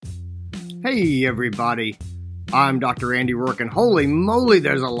Hey everybody, I'm Dr. Andy Rourke, and holy moly,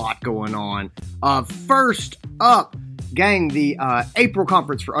 there's a lot going on. First up, gang, the April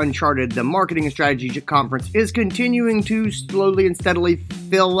conference for Uncharted, the Marketing and Strategy Conference, is continuing to slowly and steadily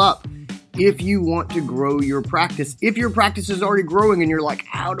fill up. If you want to grow your practice, if your practice is already growing and you're like,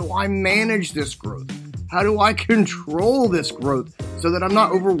 how do I manage this growth? How do I control this growth so that I'm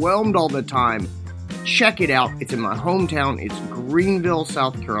not overwhelmed all the time? Check it out. It's in my hometown. It's Greenville,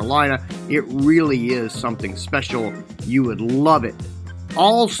 South Carolina. It really is something special. You would love it.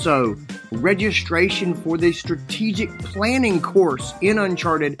 Also, registration for the strategic planning course in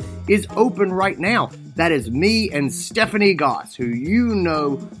Uncharted is open right now. That is me and Stephanie Goss, who you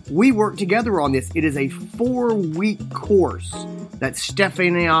know we work together on this. It is a 4-week course that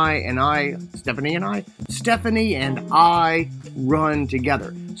Stephanie and I run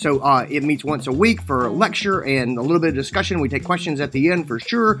together. So it meets once a week for a lecture and a little bit of discussion. We take questions at the end for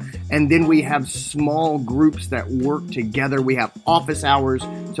sure. And then we have small groups that work together. We have office hours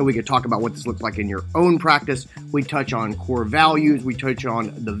so we could talk about what this looks like in your own practice. We touch on core values. We touch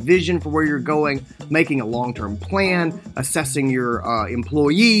on the vision for where you're going, making a long-term plan, assessing your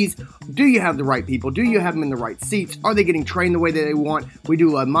employees. Do you have the right people? Do you have them in the right seats? Are they getting trained the way that they want? We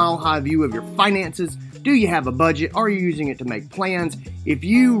do a mile-high view of your finances. Do you have a budget? Are you using it to make plans? If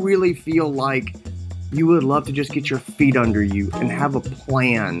you really feel like you would love to just get your feet under you and have a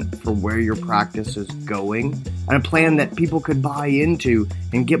plan for where your practice is going, and a plan that people could buy into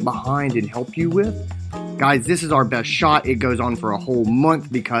and get behind and help you with, guys, this is our best shot. It goes on for a whole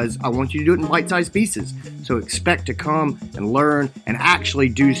month because I want you to do it in bite-sized pieces. So expect to come and learn and actually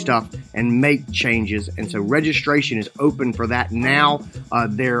do stuff and make changes. And so registration is open for that now.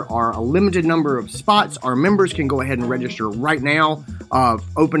 There are a limited number of spots. Our members can go ahead and register right now,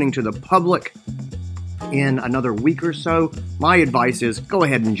 opening to the public in another week or so. My advice is go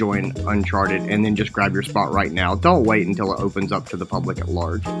ahead and join Uncharted and then just grab your spot right now. Don't wait until it opens up to the public at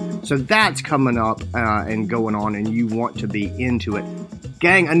large. So that's coming up and going on, and you want to be into it.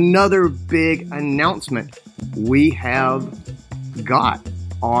 Gang, another big announcement. We have got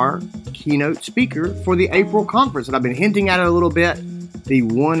our keynote speaker for the April conference, and I've been hinting at it a little bit. The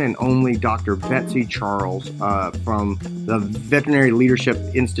one and only Dr. Betsy Charles from the Veterinary Leadership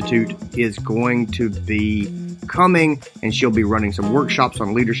Institute is going to be coming, and she'll be running some workshops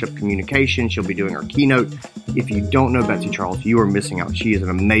on leadership communication. She'll be doing our keynote. If you don't know Betsy Charles, you are missing out. She is an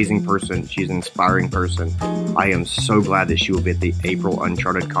amazing person. She's an inspiring person. I am so glad that she will be at the April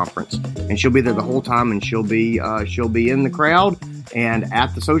Uncharted conference, and she'll be there the whole time, and she'll be in the crowd and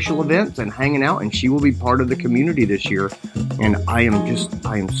at the social events and hanging out, and she will be part of the community this year. And I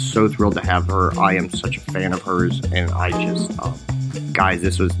am so thrilled to have her. I am such a fan of hers, and guys,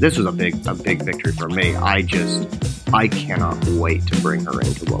 this was a big victory for me. I cannot wait to bring her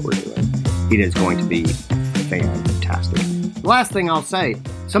into what we're doing. It is going to be fantastic. The last thing I'll say,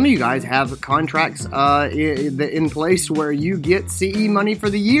 some of you guys have contracts in place where you get CE money for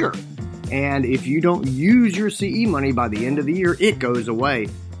the year. And if you don't use your CE money by the end of the year, it goes away.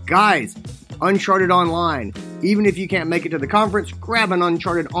 Guys, Uncharted Online. Even if you can't make it to the conference, grab an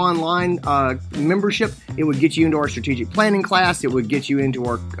Uncharted Online membership. It would get you into our strategic planning class. It would get you into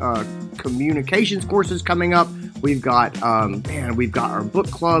our communications courses coming up. We've got our book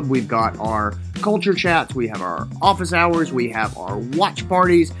club. We've got our culture chats. We have our office hours. We have our watch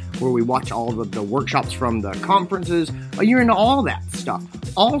parties where we watch all the workshops from the conferences. You're into all that stuff.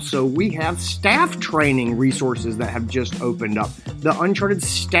 Also, we have staff training resources that have just opened up. The Uncharted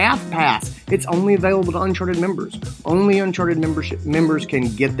Staff Pass. It's only available to Uncharted members. Only Uncharted members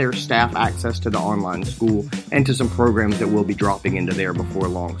can get their staff access to the online school and to some programs that we'll be dropping into there before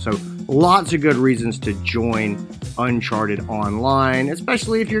long. So lots of good reasons to join Uncharted Online,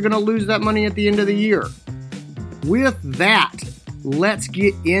 especially if you're going to lose that money at the end of the year. With that, let's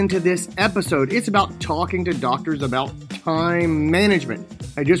get into this episode. It's about talking to doctors about time management.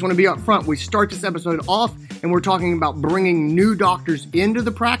 I just want to be up front. We start this episode off and we're talking about bringing new doctors into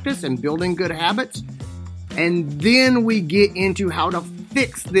the practice and building good habits. And then we get into how to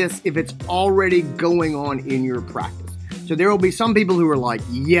fix this if it's already going on in your practice. So there will be some people who are like,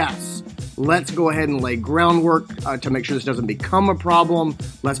 yes, let's go ahead and lay groundwork to make sure this doesn't become a problem.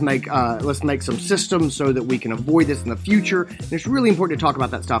 Let's make some systems so that we can avoid this in the future. And it's really important to talk about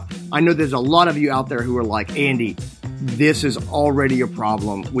that stuff. I know there's a lot of you out there who are like, Andy, this is already a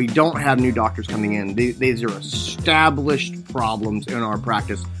problem. We don't have new doctors coming in. These are established problems in our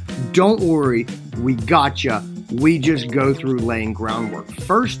practice. Don't worry, we got you. We just go through laying groundwork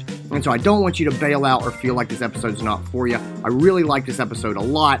first. And so I don't want you to bail out or feel like this episode's not for you. I really like this episode a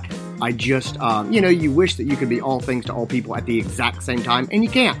lot. I just, you wish that you could be all things to all people at the exact same time, and you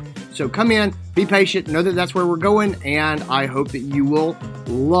can't. So come in, be patient, know that that's where we're going, and I hope that you will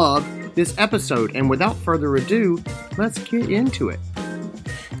love this episode. And without further ado, let's get into it.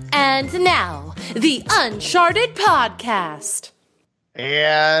 And now, the Uncharted Podcast.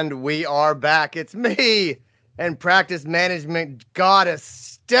 And we are back. It's me and practice management goddess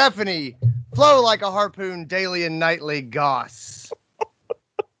Stephanie. Flow like a harpoon daily and nightly, goss.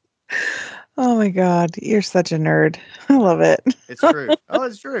 Oh my God, you're such a nerd. I love it. It's true. Oh,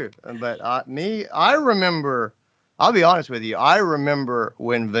 it's true. But I remember, I'll be honest with you, I remember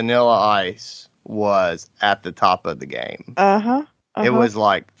when Vanilla Ice was at the top of the game. It was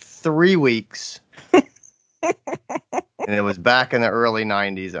like 3 weeks. And it was back in the early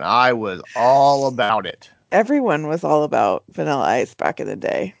 90s, and I was all about it. Everyone was all about Vanilla Ice back in the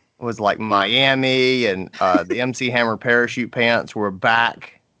day. It was like Miami, and the MC Hammer parachute pants were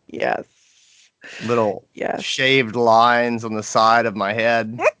back. Yes. Little shaved lines on the side of my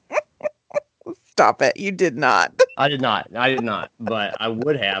head. Stop it. You did not. I did not. But I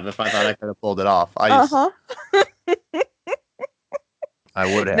would have if I thought I could have pulled it off. I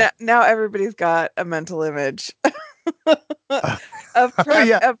would have. Now everybody's got a mental image of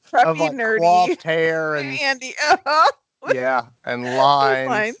preppy, like nerdy coiffed hair and Andy. And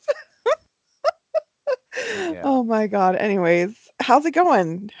lines. Yeah. Oh my God. Anyways, how's it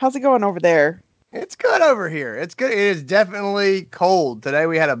going? How's it going over there? It's good over here. It's good. It is definitely cold. Today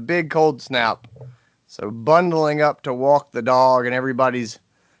we had a big cold snap. So bundling up to walk the dog, and everybody's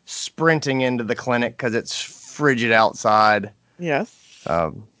sprinting into the clinic because it's frigid outside. Yes.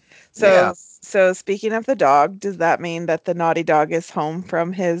 So speaking of the dog, does that mean that the naughty dog is home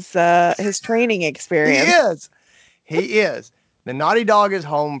from his training experience? He is. The naughty dog is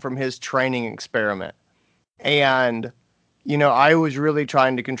home from his training experiment. And, I was really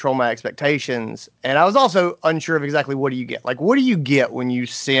trying to control my expectations. And I was also unsure of exactly what do you get. Like, what do you get when you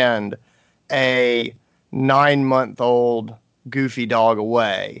send a 9-month-old goofy dog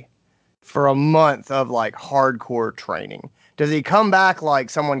away for a month of, like, hardcore training? Does he come back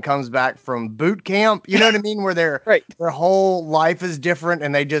like someone comes back from boot camp? You know what I mean? Where their whole life is different,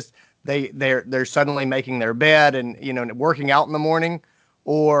 and they're suddenly making their bed and working out in the morning,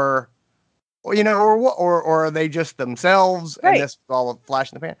 or are they just themselves? Right. And this is all a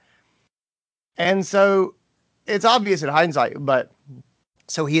flash in the pan. And so it's obvious in hindsight, but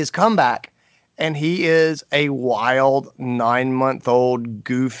so he has come back, and he is a wild 9-month-old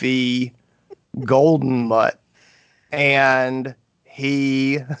goofy golden mutt. And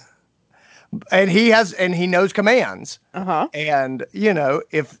he knows commands. And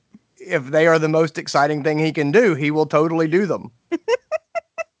if they are the most exciting thing he can do, he will totally do them.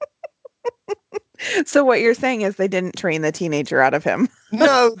 So what you're saying is they didn't train the teenager out of him.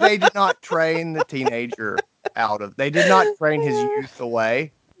 No, they did not train the teenager they did not train his youth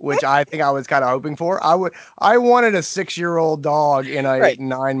away, which I think I was kind of hoping for. I wanted a 6-year-old dog in a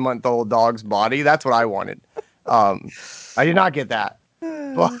 9-month-old dog's body. That's what I wanted. I did not get that,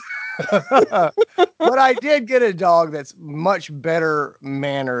 but I did get a dog that's much better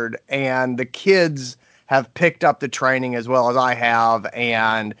mannered, and the kids have picked up the training as well as I have,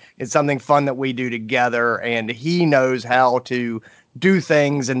 and it's something fun that we do together, and he knows how to do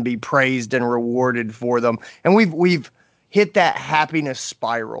things and be praised and rewarded for them. And we've hit that happiness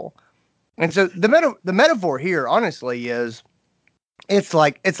spiral. And so the metaphor here, honestly, is it's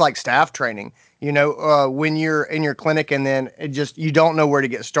like staff training. When you're in your clinic and then you don't know where to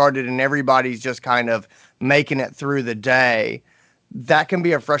get started and everybody's just kind of making it through the day, that can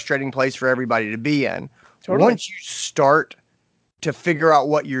be a frustrating place for everybody to be in. Totally. Once you start to figure out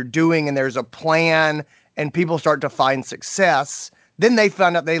what you're doing and there's a plan and people start to find success, then they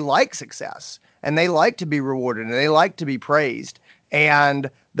find out they like success and they like to be rewarded and they like to be praised.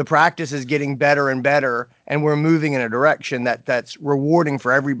 And the practice is getting better and better, and we're moving in a direction that's rewarding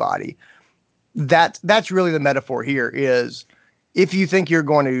for everybody. That's really the metaphor here is if you think you're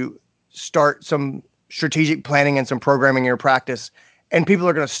going to start some strategic planning and some programming in your practice and people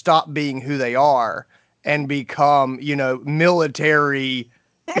are going to stop being who they are and become, military,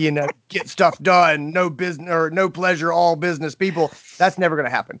 get stuff done, no business or no pleasure, all business people, that's never going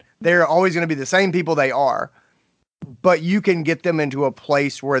to happen. They're always going to be the same people they are, but you can get them into a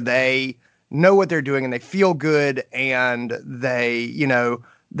place where they know what they're doing and they feel good and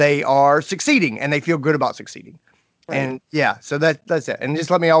they are succeeding and they feel good about succeeding. Right. And so that's it. And just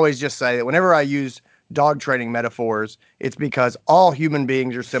let me always just say that whenever I use dog training metaphors, it's because all human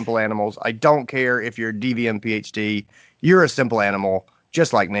beings are simple animals. I don't care if you're a DVM PhD, you're a simple animal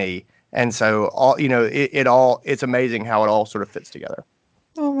just like me. And so it's amazing how it all sort of fits together.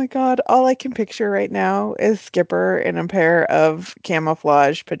 Oh my God. All I can picture right now is Skipper in a pair of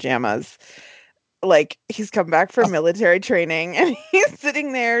camouflage pajamas. Like he's come back from military training and he's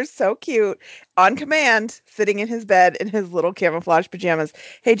sitting there so cute on command, sitting in his bed in his little camouflage pajamas.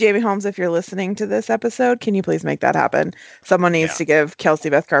 Hey, Jamie Holmes, if you're listening to this episode, can you please make that happen? Someone needs Yeah, to give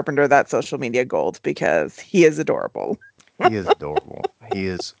Kelsey Beth Carpenter that social media gold because he is adorable. he is adorable. He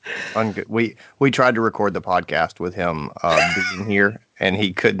is ungood. We tried to record the podcast with him being here, and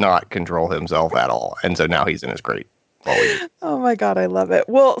he could not control himself at all. And so now he's in his crate while we do. Oh my God, I love it.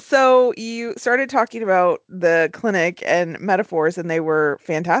 Well, so you started talking about the clinic and metaphors, and they were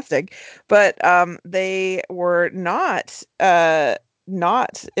fantastic, but they were not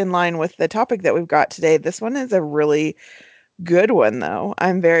in line with the topic that we've got today. This one is a really good one, though.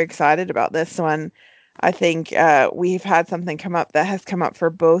 I'm very excited about this one. I think we've had something come up that has come up for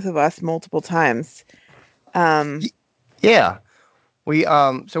both of us multiple times. Um, Yeah.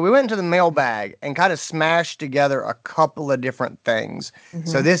 So we went into the mailbag and kind of smashed together a couple of different things.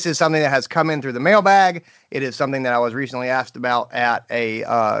 So mhm. this is something that has come in through the mailbag. It is something that I was recently asked about at a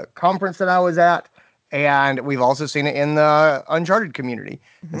conference that I was at, and we've also seen it in the Uncharted community.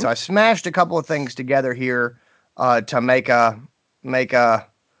 And Mhm. so I smashed a couple of things together here to make a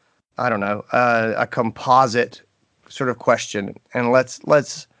I don't know a composite sort of question, and let's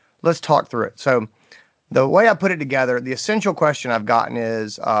talk through it. So. The way I put it together, the essential question I've gotten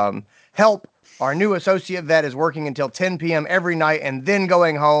is, help, our new associate vet is working until 10 p.m. every night and then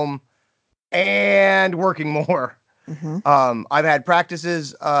going home and working more. Mhm. I've had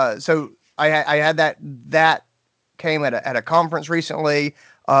practices. So I had that came at a conference recently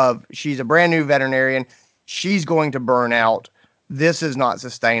of she's a brand new veterinarian. She's going to burn out. This is not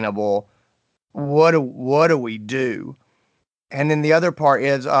sustainable. What do we do? And then the other part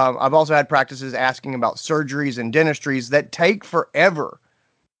is I've also had practices asking about surgeries and dentistries that take forever.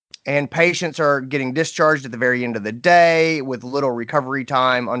 And patients are getting discharged at the very end of the day with little recovery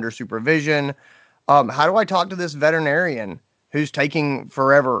time under supervision. How do I talk to this veterinarian who's taking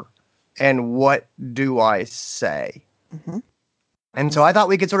forever? And what do I say? Mhm. And so I thought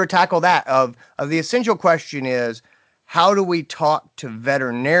we could sort of tackle that of the essential question is, how do we talk to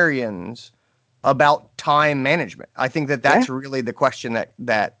veterinarians about time management? I think that Yeah, that's really the question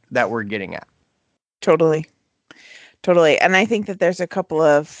that we're getting at. totally. Totally. And I think that there's a couple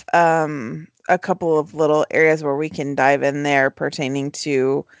of little areas where we can dive in there pertaining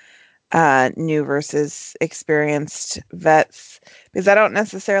to new versus experienced vets, because I don't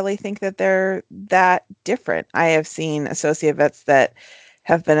necessarily think that they're that different. I have seen associate vets that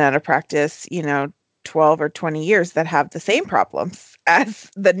have been out of practice, 12 or 20 years that have the same problems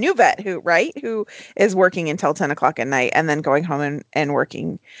as the new vet who is working until 10 o'clock at night and then going home and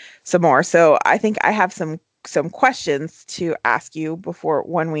working some more. So I think I have some questions to ask you before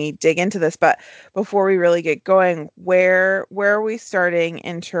when we dig into this, but before we really get going, where are we starting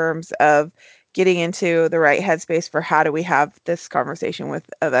in terms of getting into the right headspace for how do we have this conversation with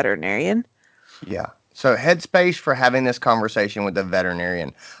a veterinarian? Yeah. So headspace for having this conversation with the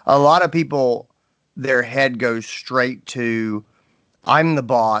veterinarian. A lot of people, their head goes straight to, I'm the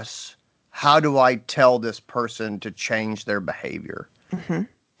boss. How do I tell this person to change their behavior? Hmm.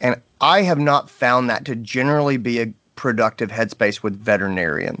 And I have not found that to generally be a productive headspace with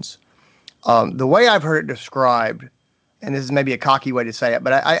veterinarians. The way I've heard it described, and this is maybe a cocky way to say it,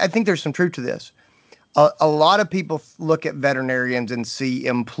 but I think there's some truth to this. A lot of people look at veterinarians and see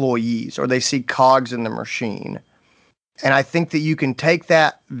employees or they see cogs in the machine. And I think that you can take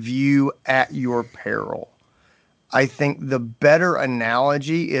that view at your peril. I think the better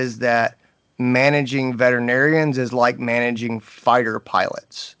analogy is that managing veterinarians is like managing fighter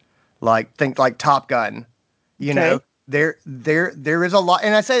pilots. Like think like Top Gun. You Okay. know, there is a lot.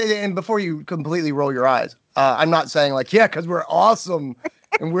 And I say, and before you completely roll your eyes, I'm not saying like, yeah, because we're awesome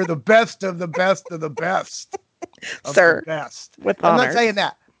and we're the best of the best of the best of the Sir, best. with I'm not honors. saying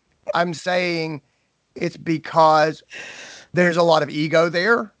that. I'm saying it's because there's a lot of ego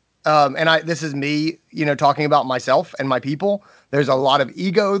there. And this is me, talking about myself and my people. There's a lot of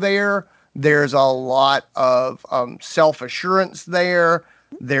ego there. There's a lot of self-assurance there.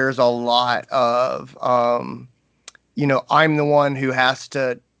 There's a lot of, I'm the one who has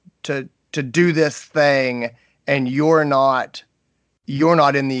to do this thing, and you're not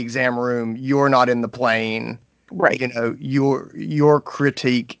in the exam room. You're not in the plane. Right. Your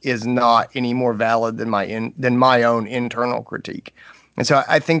critique is not any more valid than my own internal critique. And so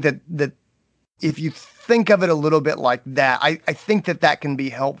I think that if you think of it a little bit like that, I think that can be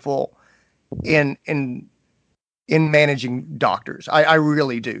helpful in in managing doctors. I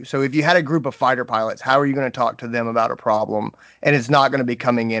really do. So if you had a group of fighter pilots, how are you going to talk to them about a problem? And it's not going to be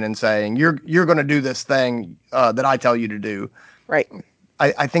coming in and saying, you're going to do this thing that I tell you to do. Right.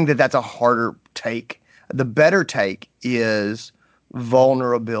 I think that that's a harder take. The better take is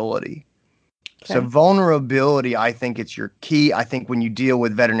vulnerability. Okay. So vulnerability, I think it's your key. I think when you deal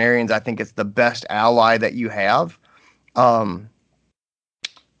with veterinarians, I think it's the best ally that you have.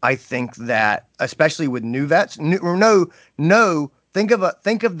 I think that especially with new vets, think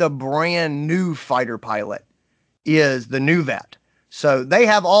of the brand new fighter pilot is the new vet. So they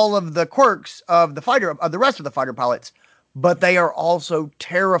have all of the quirks of the rest of the fighter pilots, but they are also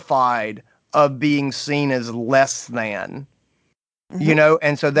terrified of being seen as less than,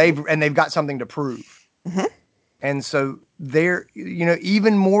 and so they've got something to prove. Mm-hmm. And so they're,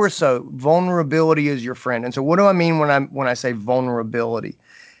 even more so, vulnerability is your friend. And so what do I mean when I say vulnerability?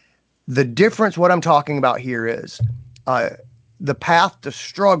 The difference, what I'm talking about here is the path to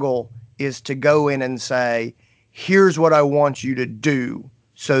struggle is to go in and say, here's what I want you to do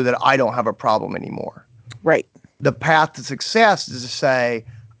so that I don't have a problem anymore. Right. The path to success is to say,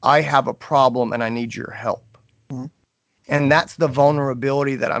 I have a problem and I need your help. Mm-hmm. And that's the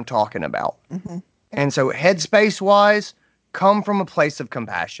vulnerability that I'm talking about. Mm-hmm. And so headspace wise, come from a place of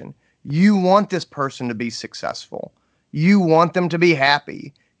compassion. You want this person to be successful. You want them to be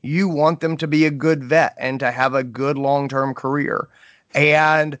happy. You want them to be a good vet and to have a good long-term career.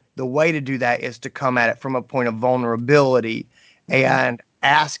 And the way to do that is to come at it from a point of vulnerability and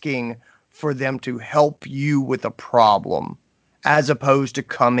asking for them to help you with a problem, as opposed to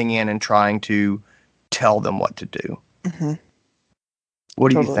coming in and trying to tell them what to do. Mm-hmm.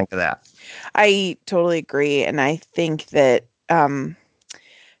 What do you think of that? I totally agree. And I think that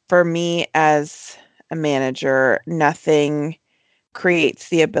for me as a manager, nothing creates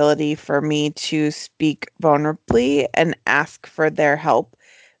the ability for me to speak vulnerably and ask for their help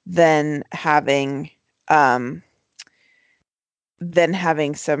than having some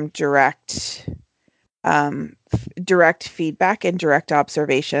direct feedback and direct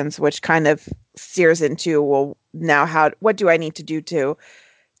observations, which kind of steers into, well, now what do I need to do to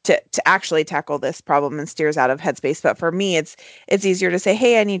actually tackle this problem, and steers out of headspace. But for me, it's easier to say,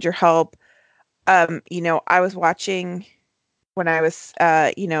 hey, I need your help. I was watching when I was,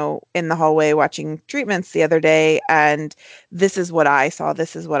 in the hallway watching treatments the other day, and this is what I saw.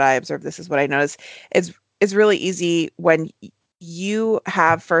 This is what I observed. This is what I noticed. It's really easy when you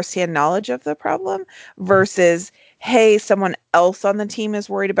have firsthand knowledge of the problem versus, hey, someone else on the team is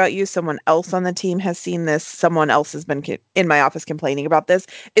worried about you. Someone else on the team has seen this. Someone else has been in my office complaining about this.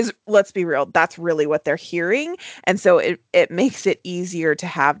 Let's be real. That's really what they're hearing. And so it makes it easier to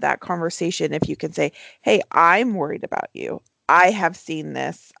have that conversation if you can say, hey, I'm worried about you. I have seen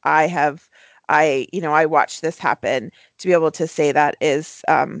this. I watched this happen. To be able to say that is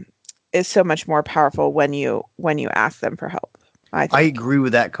so much more powerful when you ask them for help. I agree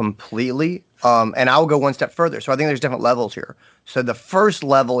with that completely. And I'll go one step further. So I think there's different levels here. So the first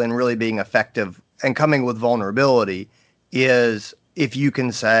level in really being effective and coming with vulnerability is if you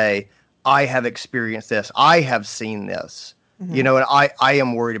can say, I have experienced this. I have seen this, and I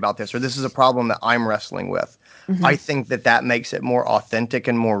am worried about this, or this is a problem that I'm wrestling with. Mm-hmm. I think that makes it more authentic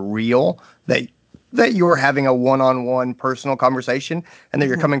and more real that you're having a one-on-one personal conversation and that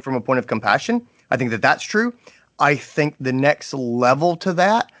you're coming from a point of compassion. I think that's true. I think the next level to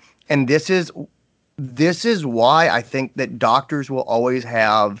that, and this is why I think that doctors will always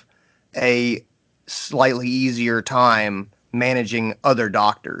have a slightly easier time managing other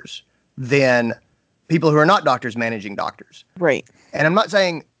doctors than people who are not doctors managing doctors. Right. And I'm not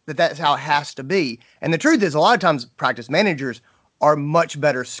saying that that's how it has to be. And the truth is, a lot of times practice managers are much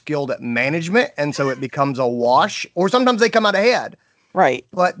better skilled at management, and so it becomes a wash, or sometimes they come out ahead. Right.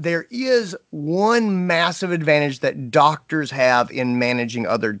 But there is one massive advantage that doctors have in managing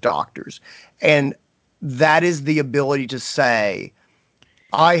other doctors. And that is the ability to say,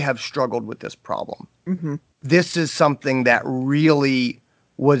 I have struggled with this problem. Mm-hmm. This is something that really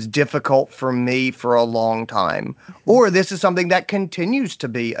was difficult for me for a long time. Mm-hmm. Or this is something that continues to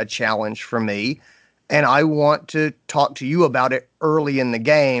be a challenge for me. And I want to talk to you about it early in the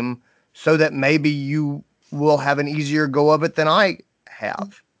game so that maybe you will have an easier go of it than I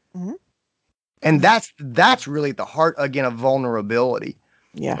have. Mm-hmm. And that's really at the heart, again, of vulnerability.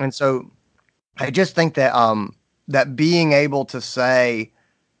 Yeah. And so I just think that that being able to say,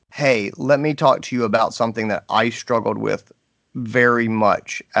 hey, let me talk to you about something that I struggled with very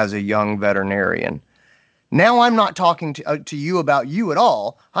much as a young veterinarian. Now I'm not talking to you about you at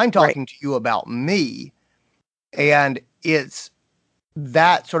all. I'm talking to you about me. And it's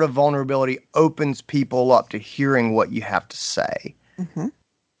that sort of vulnerability opens people up to hearing what you have to say, Mm-hmm.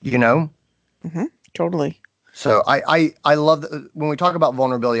 you know? Mm-hmm. Totally. So I love that when we talk about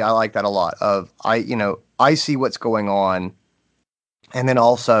vulnerability, I like that a lot I see what's going on. And then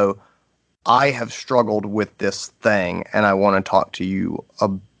also I have struggled with this thing and I want to talk to you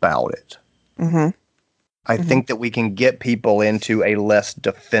about it. Mm-hmm. I Mm-hmm. think that we can get people into a less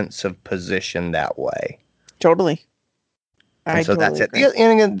defensive position that way. Totally. And I so that's totally it. agree.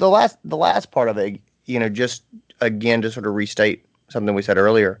 And again, the last part of it, just again to sort of restate something we said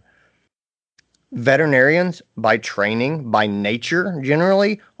earlier. Veterinarians, by training, by nature,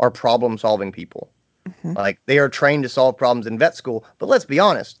 generally, are problem-solving people. Mm-hmm. Like, they are trained to solve problems in vet school, but let's be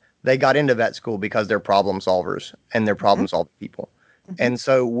honest, they got into vet school because they're problem solvers and they're Mm-hmm. problem-solving people. Mm-hmm. And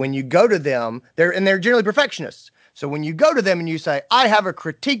so when you go to them, they're generally perfectionists. So when you go to them and you say, I have a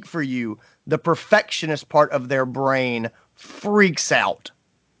critique for you, the perfectionist part of their brain freaks out.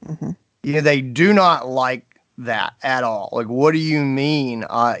 Mm-hmm. They do not like that at all. Like, what do you mean?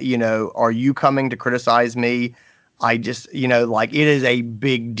 Are you coming to criticize me? I just, like, it is a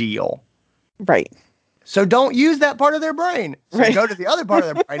big deal. Right. So don't use that part of their brain. So Right. go to the other part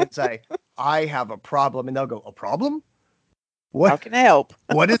of their brain and say, I have a problem. And they'll go, a problem? How What? can I help?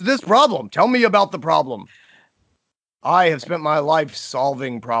 What is this problem? Tell me about the problem. I have spent my life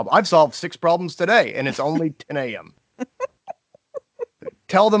solving problems. I've solved 6 problems today, and it's only 10 a.m.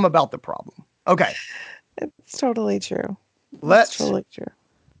 Tell them about the problem. Okay. It's totally true. It's Let's totally true.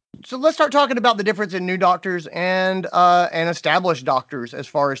 start talking about the difference in new doctors and established doctors as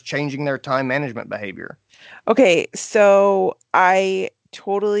far as changing their time management behavior. Okay, so I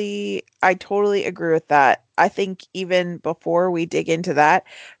totally agree with that. I think even before we dig into that,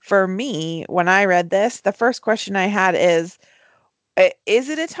 for me, when I read this, the first question I had is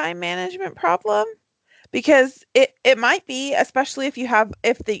it a time management problem? Because it might be, especially if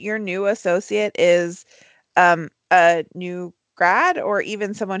your new associate is a new grad or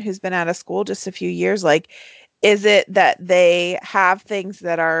even someone who's been out of school just a few years. Like, is it that they have things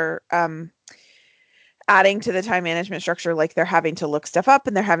that are adding to the time management structure, like they're having to look stuff up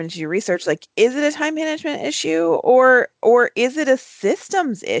and they're having to do research? Like, is it a time management issue, or is it a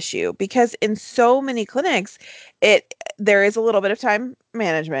systems issue? Because in so many clinics, there is a little bit of time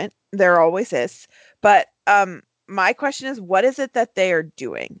management, there always is, but my question is, what is it that they are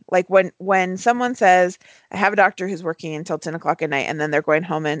doing? Like, when someone says, I have a doctor who's working until 10 o'clock at night and then they're going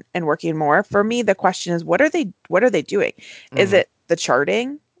home and working more, for me the question is, what are they doing? Is Mm-hmm. it the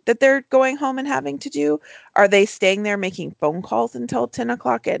charting that they're going home and having to do? Are they staying there making phone calls until 10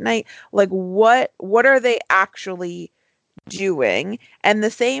 o'clock at night? Like, what are they actually doing? And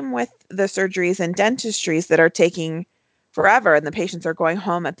the same with the surgeries and dentistries that are taking forever and the patients are going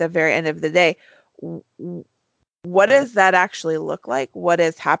home at the very end of the day. What does that actually look like? What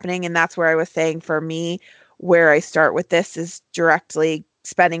is happening? And that's where I was saying, for me, where I start with this is directly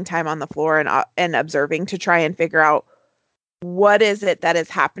spending time on the floor and observing to try and figure out what is it that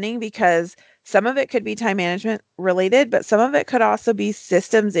is happening, because some of it could be time management related, but some of it could also be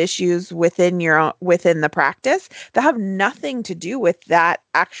systems issues within the practice that have nothing to do with that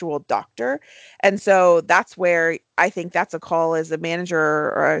actual doctor. And so that's where I think that's a call as a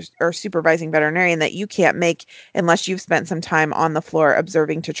manager or supervising veterinarian that you can't make unless you've spent some time on the floor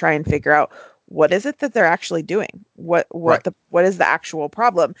observing to try and figure out what is it that they're actually doing? Right. What is the actual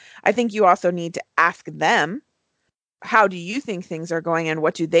problem? I think you also need to ask them, how do you think things are going and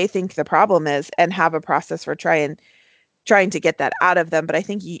what do they think the problem is, and have a process for trying to get that out of them. But I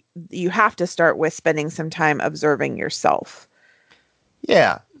think you have to start with spending some time observing yourself.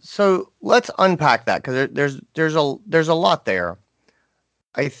 Yeah. So let's unpack that, because there's a lot there.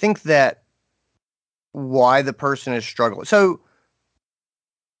 I think that why the person is struggling. So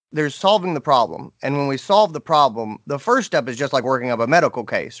there's solving the problem. And when we solve the problem, the first step is just like working up a medical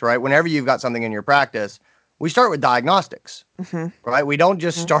case, right? Whenever you've got something in your practice, we start with diagnostics, Mm-hmm. right? We don't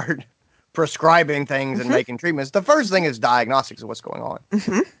just Mm-hmm. start prescribing things and Mm-hmm. making treatments. The first thing is diagnostics of what's going on.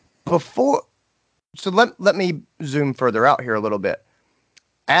 Mm-hmm. So let me zoom further out here a little bit.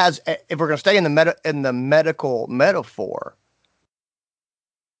 If we're going to stay in the medical metaphor,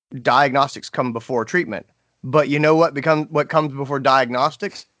 diagnostics come before treatment. But you know what comes before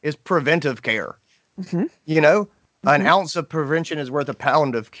diagnostics is preventive care. Mm-hmm. An ounce of prevention is worth a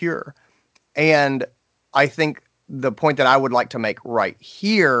pound of cure. And I think the point that I would like to make right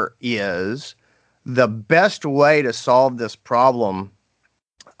here is the best way to solve this problem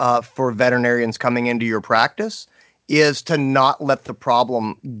for veterinarians coming into your practice is to not let the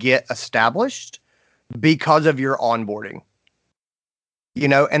problem get established because of your onboarding.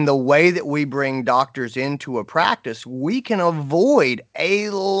 And the way that we bring doctors into a practice, we can avoid a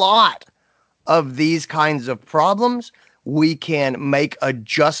lot of these kinds of problems. We can make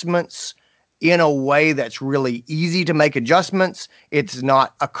adjustments in a way that's really easy to make adjustments. It's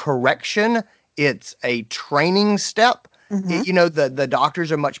not a correction, it's a training step. Mm-hmm. The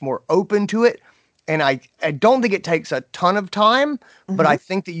doctors are much more open to it. And I don't think it takes a ton of time, but I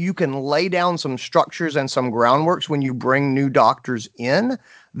think that you can lay down some structures and some groundworks when you bring new doctors in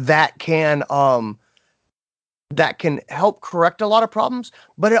that can help correct a lot of problems,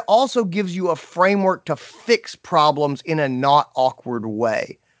 but it also gives you a framework to fix problems in a not awkward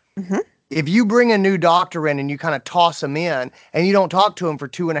way. Mm-hmm. If you bring a new doctor in and you kind of toss them in and you don't talk to them for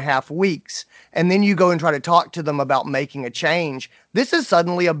 2.5 weeks, and then you go and try to talk to them about making a change, this is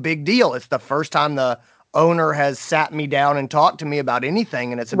suddenly a big deal. It's the first time the owner has sat me down and talked to me about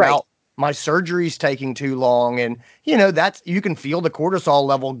anything, and it's Right. about my surgery's taking too long. And, you can feel the cortisol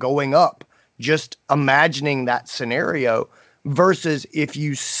level going up just imagining that scenario, versus if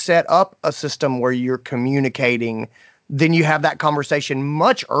you set up a system where you're communicating, then you have that conversation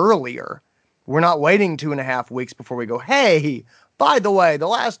much earlier. We're not waiting 2.5 weeks before we go, hey, by the way, the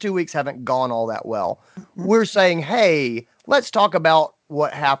last 2 weeks haven't gone all that well. Mm-hmm. We're saying, hey, let's talk about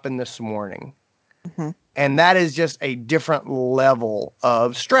what happened this morning. Mm-hmm. And that is just a different level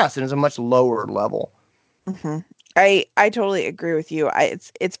of stress, and it's a much lower level. Mm-hmm. I totally agree with you.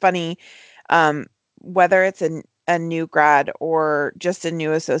 It's funny, whether it's a new grad or just a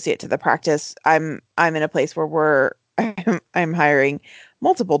new associate to the practice. I'm in a place where I'm hiring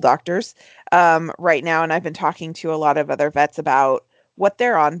multiple doctors right now, and I've been talking to a lot of other vets about what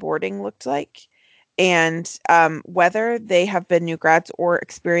their onboarding looked like, and whether they have been new grads or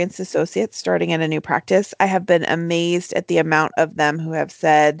experienced associates starting in a new practice. I have been amazed at the amount of them who have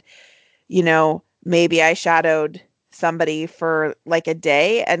said, maybe I shadowed somebody for like a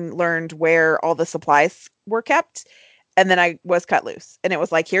day and learned where all the supplies were kept. And then I was cut loose. And it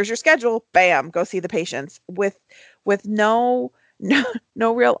was like, here's your schedule. Bam, go see the patients with no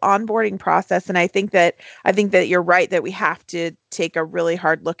real onboarding process. And I think that you're right that we have to take a really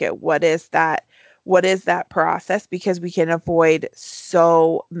hard look at what is that process, because we can avoid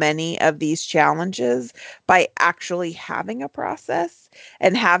so many of these challenges by actually having a process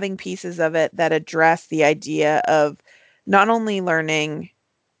and having pieces of it that address the idea of not only learning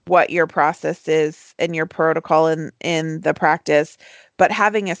what your process is and your protocol in the practice, but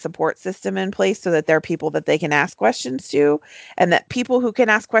having a support system in place so that there are people that they can ask questions to, and that people who can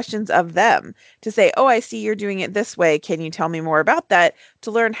ask questions of them to say, oh, I see you're doing it this way. Can you tell me more about that?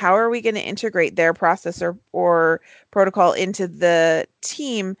 To learn how are we going to integrate their process or protocol into the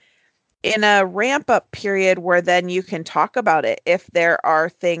team in a ramp up period, where then you can talk about it if there are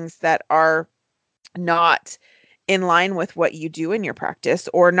things that are not in line with what you do in your practice,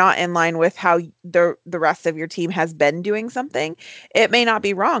 or not in line with how the rest of your team has been doing something. It may not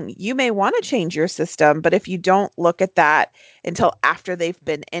be wrong. You may want to change your system, but if you don't look at that until after they've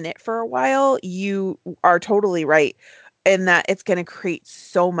been in it for a while, you are totally right in that it's going to create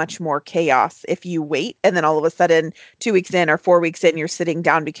so much more chaos if you wait, and then all of a sudden 2 weeks in or 4 weeks in, you're sitting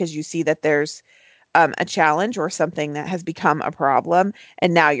down because you see that there's a challenge or something that has become a problem,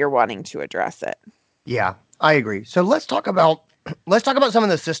 and now you're wanting to address it. Yeah, I agree. So let's talk about some of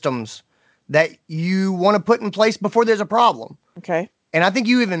the systems that you want to put in place before there's a problem. Okay. And I think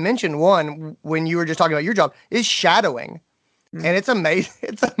you even mentioned one when you were just talking about your job, is shadowing. Mm. And it's amazing.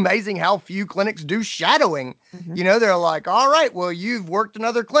 It's amazing how few clinics do shadowing. Mm-hmm. They're like, all right, well, you've worked in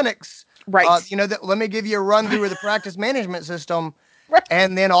other clinics. Right. Let me give you a run through of the practice management system, Right.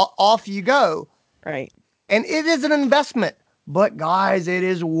 and then off you go. Right. And it is an investment, but guys, it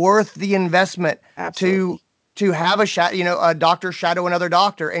is worth the investment. Absolutely. to have a doctor shadow another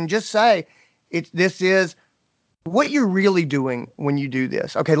doctor and just say, this is what you're really doing when you do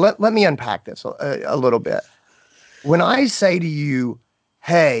this. Okay, let me unpack this a little bit. When I say to you,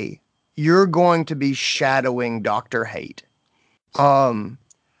 hey, you're going to be shadowing Dr. Haight, the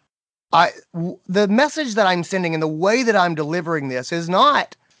message that I'm sending and the way that I'm delivering this is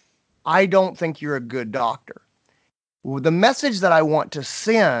not, I don't think you're a good doctor. The message that I want to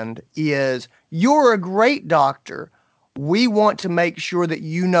send is, you're a great doctor. We want to make sure that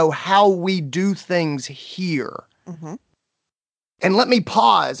you know how we do things here. Mm-hmm. And let me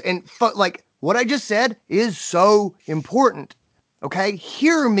pause. And what I just said is so important. Okay,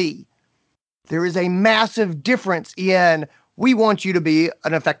 hear me. There is a massive difference in, we want you to be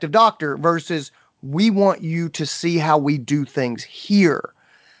an effective doctor versus we want you to see how we do things here.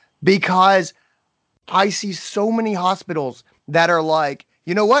 Because I see so many hospitals that are like,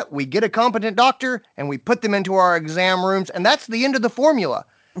 You know what? We get a competent doctor and we put them into our exam rooms, and that's the end of the formula.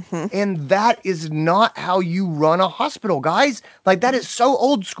 Mm-hmm. And that is not how you run a hospital, guys. Like, that is so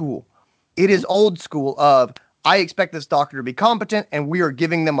old school. It is old school of, I expect this doctor to be competent and we are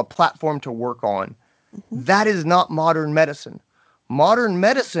giving them a platform to work on. Mm-hmm. That is not modern medicine. Modern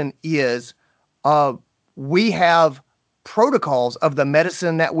medicine is, we have protocols of the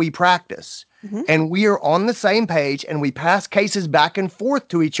medicine that we practice. Mm-hmm. And we are on the same page and we pass cases back and forth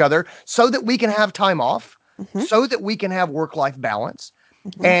to each other so that we can have time off, Mm-hmm. so that we can have work-life balance.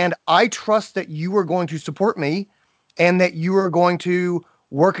 Mm-hmm. And I trust that you are going to support me and that you are going to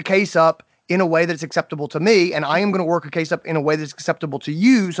work a case up in a way that's acceptable to me. And I am going to work a case up in a way that's acceptable to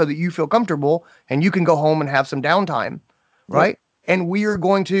you so that you feel comfortable and you can go home and have some downtime. Right. Yep. And we are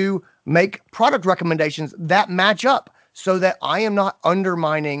going to make product recommendations that match up so that I am not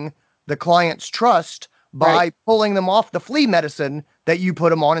undermining the client's trust by pulling them off the flea medicine that you put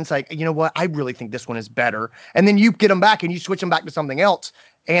them on and say, you know what, I really think this one is better. And then you get them back and you switch them back to something else.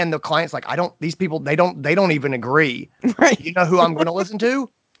 And the client's like, these people, they don't even agree. Right. You know who I'm going to listen to?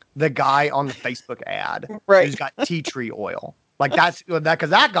 The guy on the Facebook ad who's got tea tree oil. Like that's that,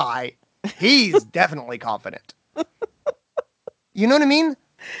 because that guy, he's definitely confident. You know what I mean?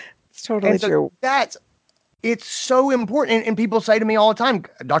 It's totally true. It's so important. And people say to me all the time,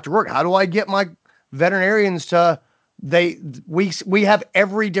 Dr. Rourke, how do I get my veterinarians to, we have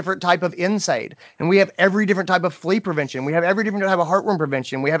every different type of NSAID, and we have every different type of flea prevention. We have every different type of heartworm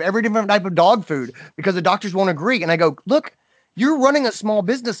prevention. We have every different type of dog food because the doctors won't agree. And I go, look, you're running a small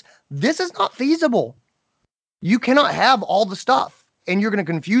business. This is not feasible. You cannot have all the stuff, and you're going to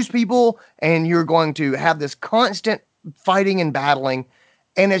confuse people, and you're going to have this constant fighting and battling.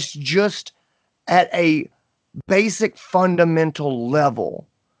 And it's just at a basic fundamental level.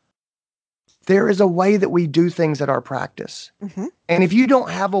 There is a way that we do things at our practice. Mm-hmm. And if you don't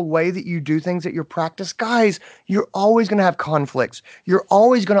have a way that you do things at your practice, guys, you're always going to have conflicts. You're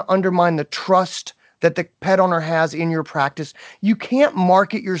always going to undermine the trust that the pet owner has in your practice. You can't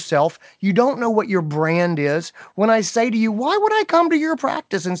market yourself. You don't know what your brand is. When I say to you, why would I come to your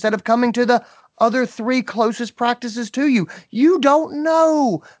practice instead of coming to the other 3 closest practices to you? You don't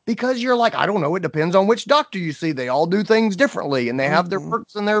know because you're like, I don't know. It depends on which doctor you see. They all do things differently and they have their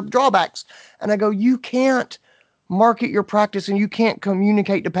perks and their drawbacks. And I go, you can't market your practice and you can't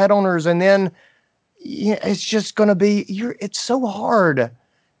communicate to pet owners. And then it's just going to be, it's so hard.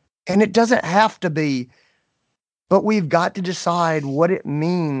 And it doesn't have to be, but we've got to decide what it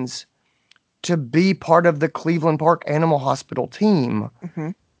means to be part of the Cleveland Park Animal Hospital team. Mm-hmm.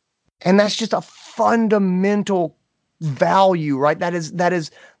 And that's just a fundamental value, right?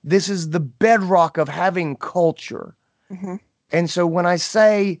 This is the bedrock of having culture. Mm-hmm. And so when I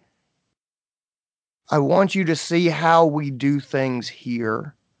say, I want you to see how we do things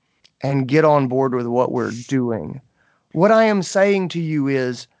here and get on board with what we're doing, what I am saying to you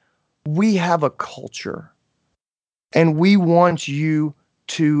is, we have a culture and we want you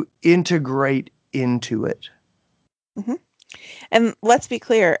to integrate into it. Mm-hmm. And let's be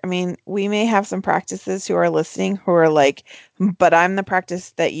clear. I mean, we may have some practices who are listening who are like, but I'm the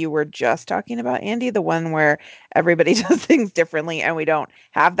practice that you were just talking about, Andy, the one where everybody does things differently and we don't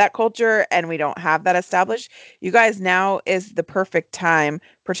have that culture and we don't have that established. You guys, now is the perfect time,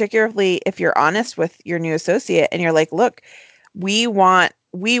 particularly if you're honest with your new associate and you're like, look, we want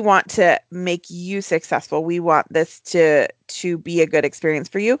to make you successful. We want this to be a good experience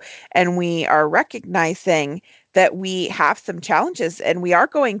for you. And we are recognizing that we have some challenges and we are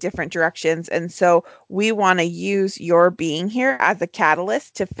going different directions. And so we want to use your being here as a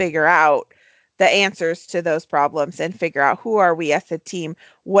catalyst to figure out the answers to those problems and figure out who are we as a team,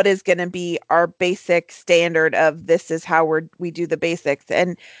 what is going to be our basic standard of this is how we do the basics.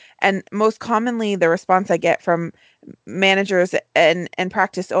 And most commonly the response I get from managers and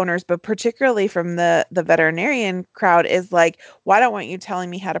practice owners, but particularly from the veterinarian crowd is like, why don't you telling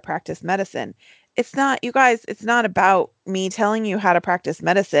me how to practice medicine? It's not, you guys, it's not about me telling you how to practice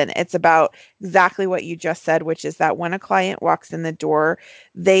medicine. It's about exactly what you just said, which is that when a client walks in the door,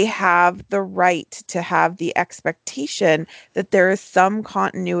 they have the right to have the expectation that there is some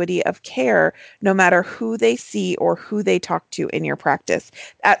continuity of care, no matter who they see or who they talk to in your practice.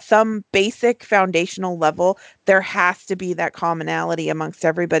 At some basic foundational level, there has to be that commonality amongst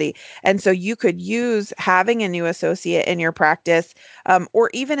everybody. And so you could use having a new associate in your practice, or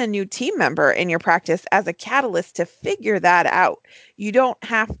even a new team member in your practice as a catalyst to figure that out. You don't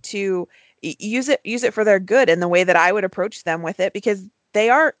have to use it for their good in the way that I would approach them with it, because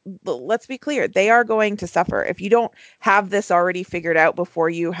let's be clear, they are going to suffer. If you don't have this already figured out before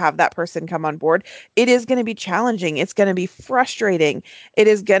you have that person come on board, it is going to be challenging. It's going to be frustrating. It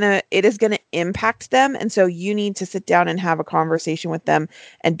is going to impact them. And so you need to sit down and have a conversation with them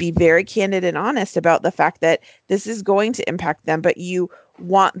and be very candid and honest about the fact that this is going to impact them, but you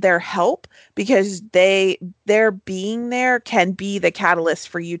want their help because their being there can be the catalyst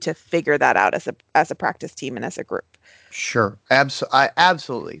for you to figure that out as a practice team and as a group. Sure.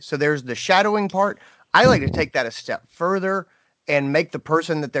 Absolutely. So there's the shadowing part. I like to take that a step further and make the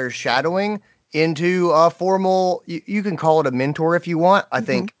person that they're shadowing into a formal, you can call it a mentor if you want. I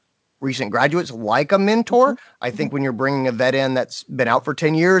think recent graduates like a mentor. I think when you're bringing a vet in that's been out for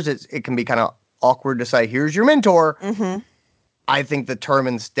 10 years, it can be kind of awkward to say, here's your mentor. I think the term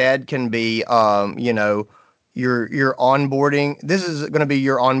instead can be, your onboarding. This is going to be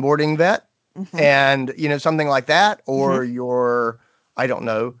your onboarding vet. And, something like that, or your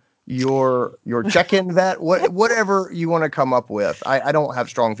check-in vet, whatever you want to come up with. I don't have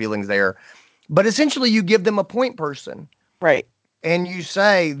strong feelings there, but essentially you give them a point person. Right. And you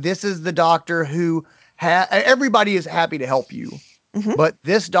say, this is the doctor who everybody is happy to help you, but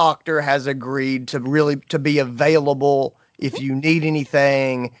this doctor has agreed to be available. If you need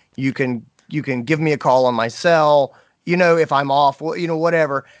anything, you can give me a call on my cell, if I'm off,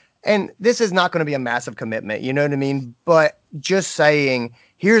 whatever. And this is not going to be a massive commitment, you know what I mean? But just saying,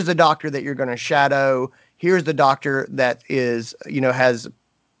 here's the doctor that you're going to shadow. Here's the doctor that is, has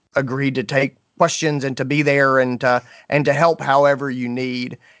agreed to take questions and to be there and to help however you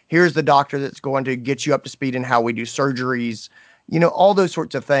need. Here's the doctor that's going to get you up to speed in how we do surgeries, all those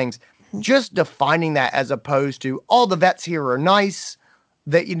sorts of things. Just defining that as opposed to all the vets here are nice,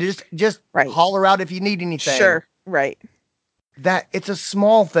 that you just holler out if you need anything. Sure. Right. That it's a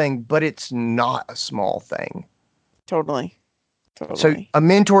small thing, but it's not a small thing. Totally. So a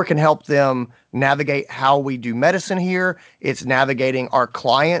mentor can help them navigate how we do medicine here. It's navigating our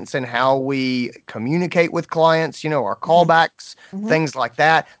clients and how we communicate with clients, our callbacks, things like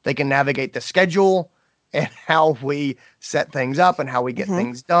that. They can navigate the schedule and how we set things up and how we get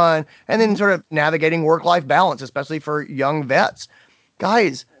things done. And then sort of navigating work-life balance, especially for young vets.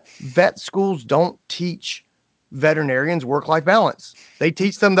 Guys, vet schools don't teach veterinarians work-life balance. They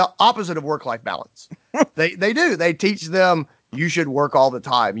teach them the opposite of work-life balance. They do. They teach them you should work all the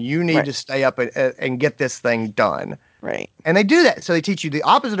time. You need to stay up and get this thing done. Right. And they do that. So they teach you the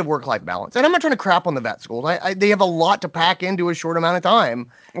opposite of work-life balance. And I'm not trying to crap on the vet schools. They have a lot to pack into a short amount of time.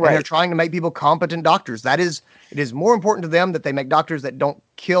 And they're trying to make people competent doctors. It is more important to them that they make doctors that don't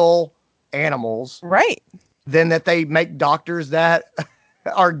kill animals. Right. Than that they make doctors that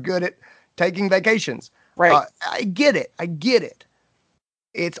are good at taking vacations. Right. I get it.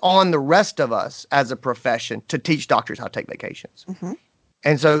 It's on the rest of us as a profession to teach doctors how to take vacations.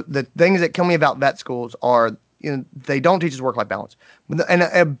 And so the things that kill me about vet schools are, they don't teach us work-life balance. And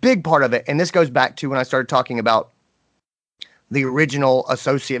a big part of it, and this goes back to when I started talking about the original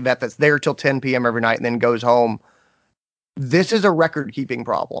associate vet that's there till 10 p.m. every night and then goes home. This is a record-keeping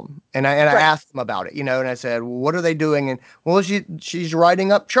problem. And I asked them about it, and I said, well, what are they doing? And, well, she's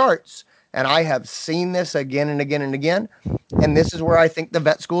writing up charts. And I have seen this again and again and again. And this is where I think the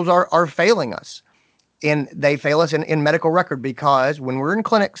vet schools are failing us. And they fail us in medical record because when we're in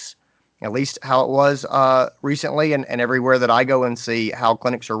clinics, at least how it was recently and everywhere that I go and see how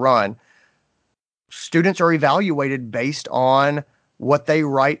clinics are run, students are evaluated based on what they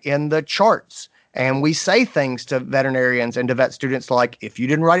write in the charts. And we say things to veterinarians and to vet students like, if you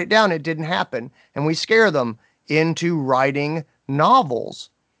didn't write it down, it didn't happen. And we scare them into writing novels.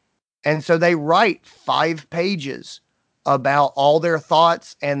 And so they write 5 pages about all their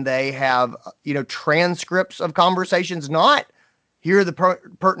thoughts, and they have, transcripts of conversations, not here are the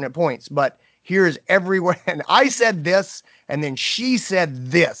pertinent points, but here's everywhere. And I said this, and then she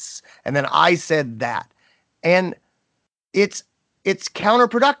said this, and then I said that. And it's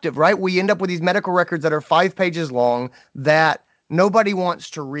counterproductive, right? We end up with these medical records that are 5 pages long that nobody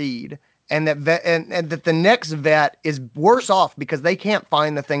wants to read. And that the next vet is worse off because they can't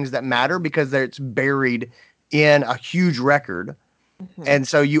find the things that matter because it's buried in a huge record. And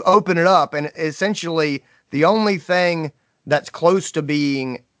so you open it up, and essentially the only thing that's close to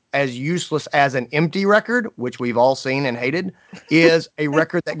being as useless as an empty record, which we've all seen and hated, is a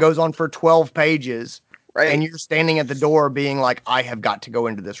record that goes on for 12 pages. Right. And you're standing at the door being like, I have got to go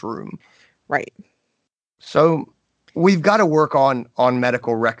into this room. Right. So we've got to work on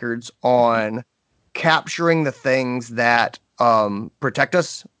medical records, on capturing the things that protect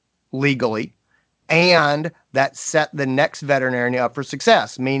us legally and that set the next veterinarian up for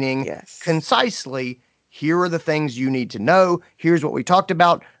success, meaning concisely, here are the things you need to know. Here's what we talked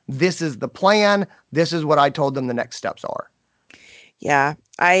about. This is the plan. This is what I told them the next steps are. Yeah.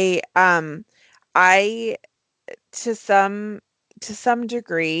 I to some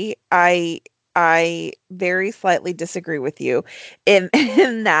degree, I very slightly disagree with you in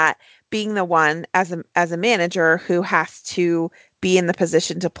in that being the one as a manager who has to be in the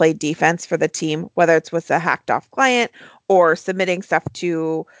position to play defense for the team, whether it's with a hacked off client or submitting stuff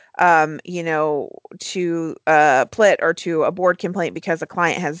to to plit or to a board complaint because a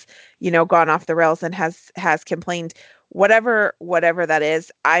client has gone off the rails and has complained, whatever that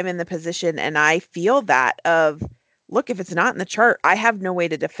is. I'm in the position and I feel that of, look, if it's not in the chart, I have no way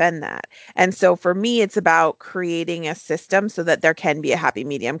to defend that. And so for me, it's about creating a system so that there can be a happy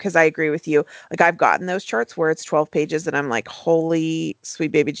medium. Because I agree with you. Like, I've gotten those charts where it's 12 pages and I'm like, holy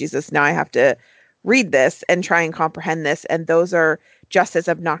sweet baby Jesus, now I have to read this and try and comprehend this. And those are just as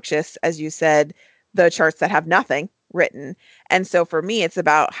obnoxious, as you said, the charts that have nothing written. And so for me, it's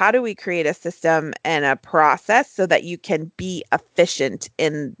about, how do we create a system and a process so that you can be efficient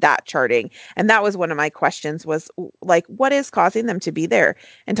in that charting? And that was one of my questions, was like, what is causing them to be there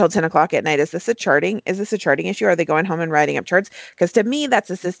until 10 o'clock at night? Is this a charting issue? Are they going home and writing up charts? Because to me, that's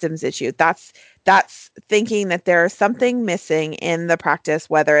a systems issue. That's thinking that there's something missing in the practice,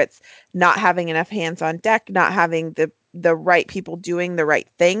 whether it's not having enough hands on deck, not having the right people doing the right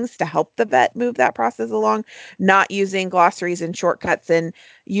things to help the vet move that process along, not using glossaries and shortcuts, and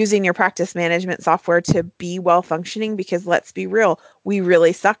using your practice management software to be well functioning. Because let's be real, we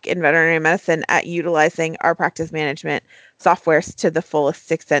really suck in veterinary medicine at utilizing our practice management softwares to the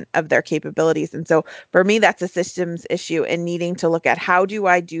fullest extent of their capabilities. And so for me, that's a systems issue, and needing to look at, how do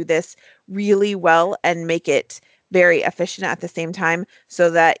I do this really well and make it very efficient at the same time, so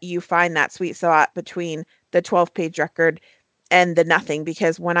that you find that sweet spot between the 12-page record and the nothing.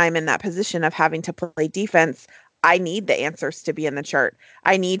 Because when I'm in that position of having to play defense, I need the answers to be in the chart.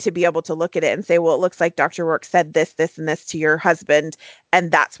 I need to be able to look at it and say, well, it looks like Dr. Rourke said this, this, and this to your husband, and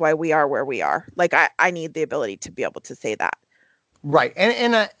that's why we are where we are. Like, I need the ability to be able to say that. Right.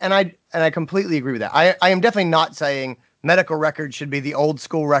 And I completely agree with that. I am definitely not saying medical record should be the old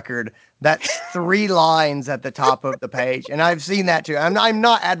school record that's 3 lines at the top of the page. And I've seen that too. I'm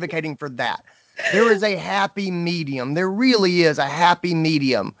not advocating for that. There is a happy medium. There really is a happy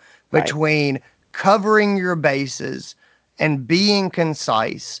medium between covering your bases and being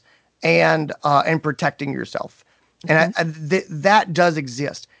concise and protecting yourself. And that does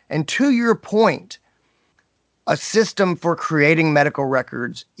exist. And to your point, a system for creating medical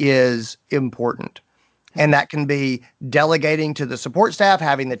records is important. And that can be delegating to the support staff,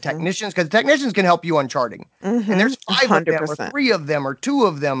 having the technicians, because technicians can help you on charting. And there's 5 of them, or 3 of them, or 2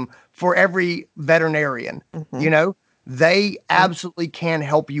 of them for every veterinarian. They absolutely can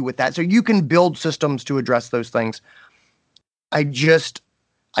help you with that. So you can build systems to address those things. I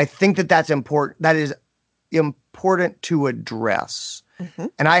think that that's important. That is important to address.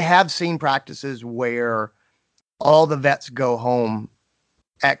 And I have seen practices where all the vets go home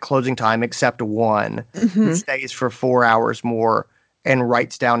at closing time except one who stays for 4 hours more and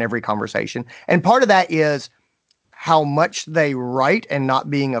writes down every conversation. And part of that is how much they write and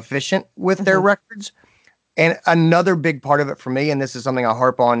not being efficient with their records. And another big part of it for me, and this is something I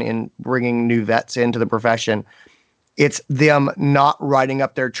harp on in bringing new vets into the profession, it's them not writing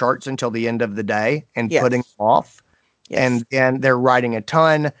up their charts until the end of the day and putting them off. And they're writing a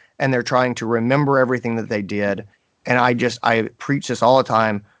ton, and they're trying to remember everything that they did. And I preach this all the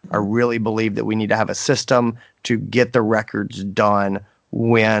time. I really believe that we need to have a system to get the records done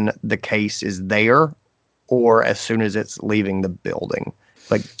when the case is there or as soon as it's leaving the building.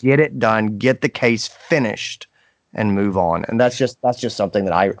 But get it done, get the case finished, and move on. And that's just something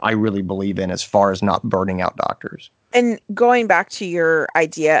that I really believe in as far as not burning out doctors. And going back to your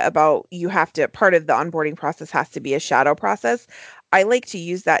idea about part of the onboarding process has to be a shadow process. I like to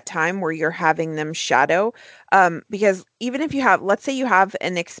use that time where you're having them shadow, because even if let's say you have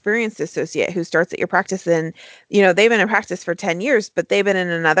an experienced associate who starts at your practice and, they've been in practice for 10 years, but they've been in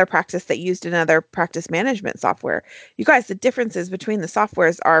another practice that used another practice management software. You guys, the differences between the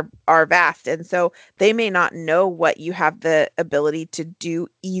softwares are vast. And so they may not know what you have the ability to do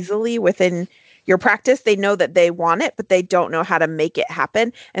easily within your practice. They know that they want it, but they don't know how to make it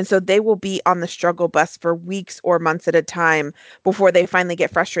happen. And so they will be on the struggle bus for weeks or months at a time before they finally get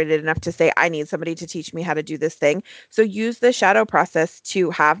frustrated enough to say, I need somebody to teach me how to do this thing. So use the shadow process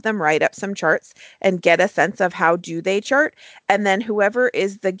to have them write up some charts and get a sense of how do they chart. And then whoever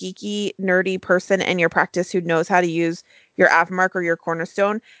is the geeky, nerdy person in your practice who knows how to use your AVMark or your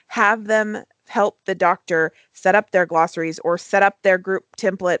Cornerstone, have them help the doctor set up their glossaries or set up their group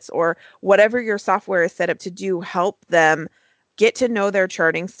templates or whatever your software is set up to do. Help them get to know their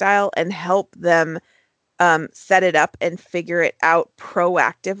charting style and help them set it up and figure it out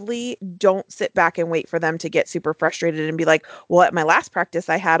proactively. Don't sit back and wait for them to get super frustrated and be like, well, at my last practice,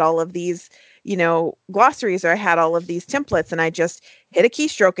 I had all of these, glossaries, or I had all of these templates, and I just hit a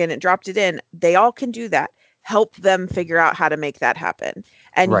keystroke and it dropped it in. They all can do that. Help them figure out how to make that happen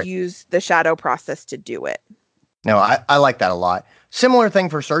and Right. use the shadow process to do it. No, I like that a lot. Similar thing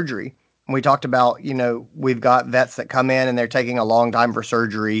for surgery. We talked about, we've got vets that come in and they're taking a long time for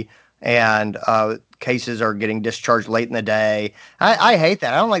surgery, and cases are getting discharged late in the day. I hate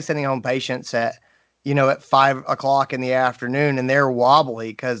that. I don't like sending home patients at 5 o'clock in the afternoon and they're wobbly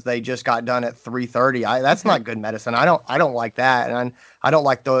because they just got done at 3:30. That's not good medicine. I don't like that, and I don't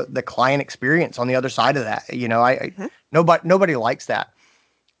like the client experience on the other side of that. Nobody likes that.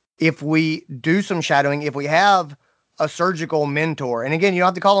 If we do some shadowing, if we have a surgical mentor, and again, you don't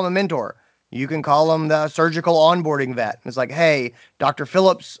have to call them a mentor. You can call them the surgical onboarding vet. It's like, hey, Dr.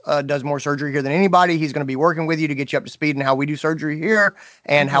 Phillips does more surgery here than anybody. He's going to be working with you to get you up to speed in how we do surgery here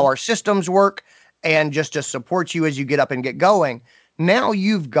and how our systems work, and just to support you as you get up and get going. Now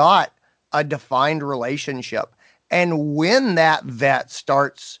you've got a defined relationship. And when that vet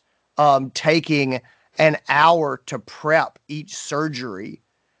starts taking an hour to prep each surgery,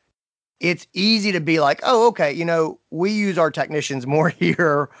 it's easy to be like, oh, okay, we use our technicians more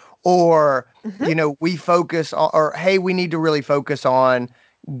here, or, we focus on, or, hey, we need to really focus on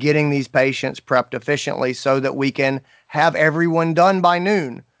getting these patients prepped efficiently so that we can have everyone done by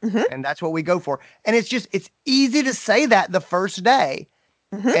noon. And that's what we go for. And it's easy to say that the first day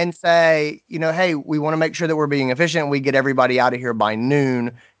and say, hey, we want to make sure that we're being efficient. We get everybody out of here by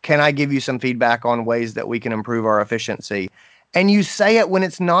noon. Can I give you some feedback on ways that we can improve our efficiency? And you say it when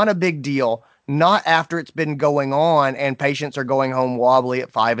it's not a big deal, not after it's been going on and patients are going home wobbly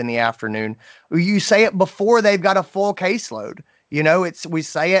at 5 p.m. You say it before they've got a full caseload. We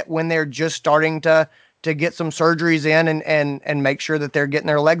say it when they're just starting to get some surgeries in and make sure that they're getting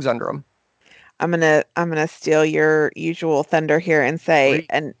their legs under them. I'm gonna steal your usual thunder here and say, Great.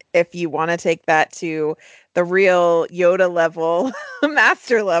 and if you want to take that to the real Yoda level,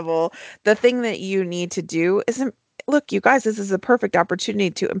 master level, the thing that you need to do isn't, look, you guys, this is a perfect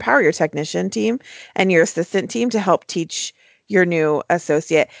opportunity to empower your technician team and your assistant team to help teach your new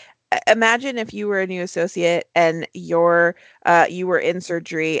associate. Imagine if you were a new associate and you were in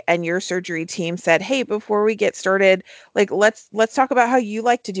surgery and your surgery team said, "Hey, before we get started, like let's talk about how you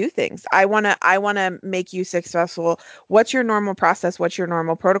like to do things. I want to make you successful. What's your normal process? What's your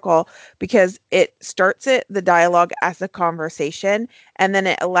normal protocol?" Because it starts the dialogue as a conversation, and then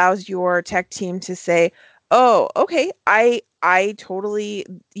it allows your tech team to say, "Oh, okay, I totally,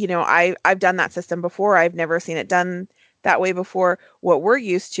 I've done that system before. I've never seen it done that way before. What we're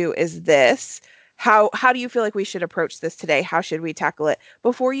used to is this. How do you feel like we should approach this today? How should we tackle it?"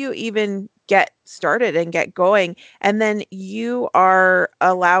 Before you even get started and get going. And then you are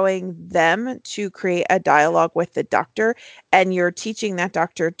allowing them to create a dialogue with the doctor, and you're teaching that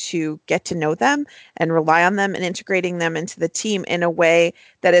doctor to get to know them and rely on them and integrating them into the team in a way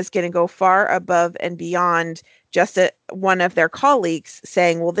that is going to go far above and beyond just one of their colleagues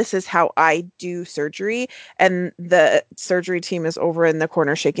saying, "Well, this is how I do surgery." And the surgery team is over in the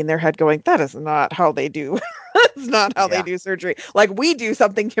corner shaking their head going, "That is not how they do. That's not how they do surgery. Like, we do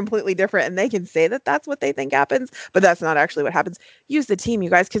something completely different." And they can say that that's what they think happens, but that's not actually what happens. Use the team, you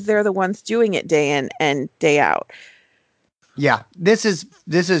guys, because they're the ones doing it day in and day out. Yeah, this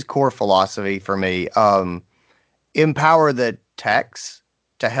is core philosophy for me. Empower the techs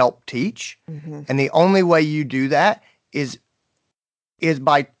to help teach. And the only way you do that is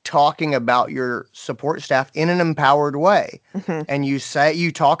by talking about your support staff in an empowered way. And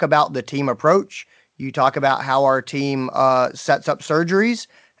you talk about the team approach, you talk about how our team sets up surgeries,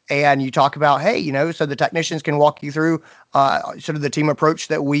 and you talk about, hey, so the technicians can walk you through sort of the team approach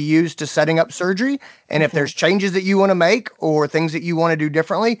that we use to setting up surgery. And if there's changes that you want to make or things that you want to do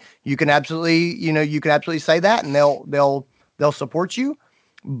differently, you can absolutely say that, and they'll support you.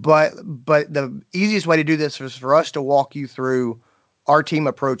 But the easiest way to do this is for us to walk you through our team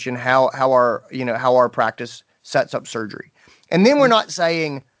approach and how our practice sets up surgery. And then we're not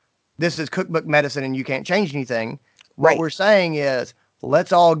saying this is cookbook medicine and you can't change anything. What we're saying is,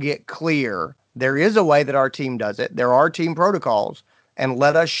 let's all get clear. There is a way that our team does it. There are team protocols, and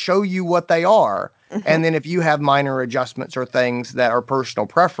let us show you what they are. And then if you have minor adjustments or things that are personal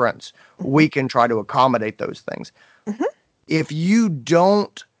preference, we can try to accommodate those things. If you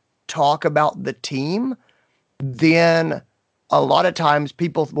don't talk about the team, then a lot of times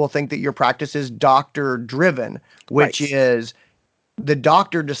people will think that your practice is doctor driven, which is the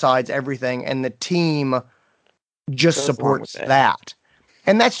doctor decides everything and the team just Goes along with supports it. that.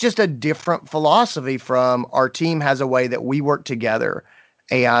 And that's just a different philosophy from our team has a way that we work together,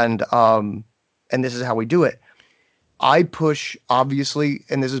 and this is how we do it. I push, obviously,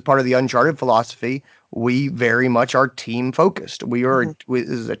 and this is part of the Uncharted philosophy. We very much are team focused. This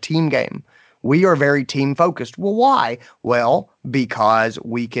is a team game. We are very team focused. Well, why? Well, because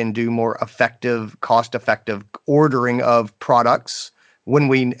we can do more effective, cost effective ordering of products when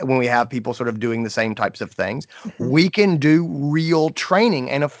we have people sort of doing the same types of things. We can do real training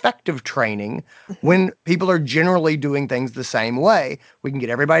and effective training when people are generally doing things the same way. We can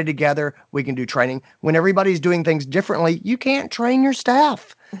get everybody together. We can do training. When everybody's doing things differently, you can't train your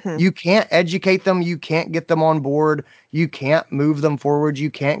staff. You can't educate them. You can't get them on board. You can't move them forward.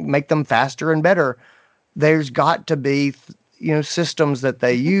 You can't make them faster and better. There's got to be, systems that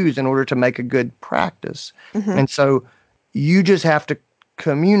they use in order to make a good practice. And so you just have to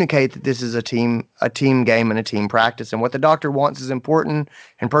communicate that this is a team game and a team practice. And what the doctor wants is important,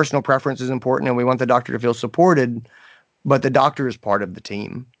 and personal preference is important. And we want the doctor to feel supported, but the doctor is part of the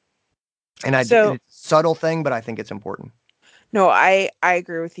team. And it's a subtle thing, but I think it's important. No, I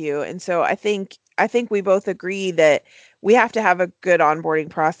agree with you. And so I think we both agree that we have to have a good onboarding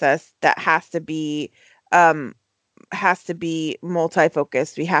process that has to be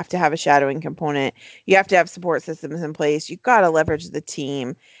multi-focused. We have to have a shadowing component. You have to have support systems in place. You've got to leverage the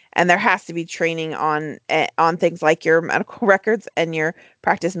team, and there has to be training on things like your medical records and your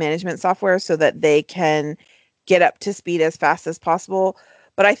practice management software so that they can get up to speed as fast as possible.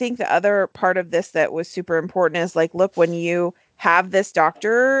 But I think the other part of this that was super important is like, look, when you have this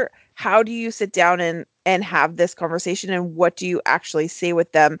doctor, how do you sit down and have this conversation, and what do you actually say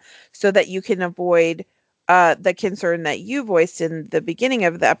with them so that you can avoid the concern that you voiced in the beginning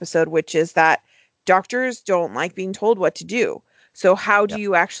of the episode, which is that doctors don't like being told what to do. So how do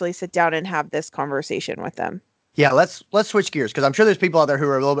you actually sit down and have this conversation with them? Yeah, let's switch gears, because I'm sure there's people out there who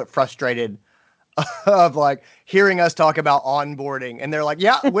are a little bit frustrated of like hearing us talk about onboarding, and they're like,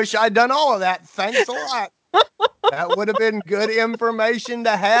 yeah, wish I'd done all of that. Thanks a lot. That would have been good information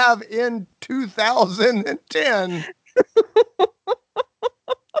to have in 2010.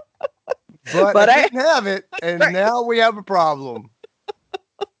 But I didn't have it, and now we have a problem.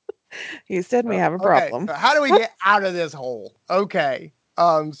 You said we have a problem. So how do we get out of this hole? Okay.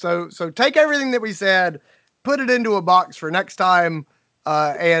 So take everything that we said, put it into a box for next time,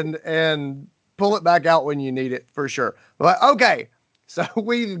 and pull it back out when you need it for sure. But okay, so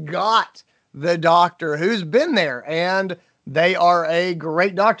we've got the doctor who's been there, and they are a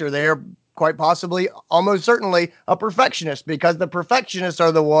great doctor. They are quite possibly, almost certainly, a perfectionist, because the perfectionists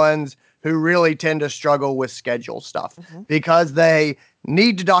are the ones who really tend to struggle with schedule stuff because they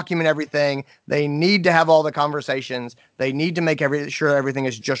need to document everything. They need to have all the conversations. They need to make sure everything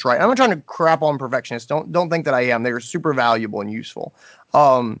is just right. I'm not trying to crap on perfectionists. Don't think that I am. They're super valuable and useful.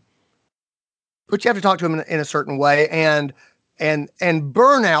 But you have to talk to them in a certain way. And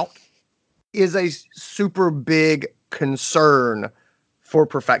burnout is a super big concern for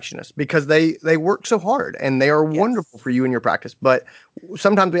perfectionists, because they work so hard and they are wonderful for you in your practice. But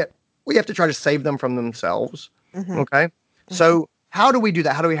sometimes we have to try to save them from themselves. Okay. So how do we do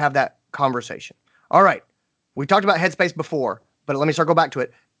that? How do we have that conversation? All right. We talked about headspace before, but let me circle back to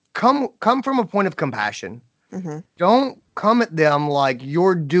it. Come from a point of compassion. Don't come at them like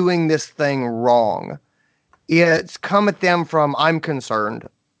you're doing this thing wrong. It's come at them from, I'm concerned.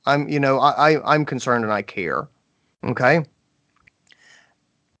 I'm concerned and I care. Okay.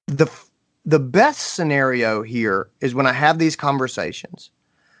 The best scenario here is when I have these conversations.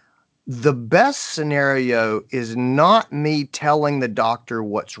 The best scenario is not me telling the doctor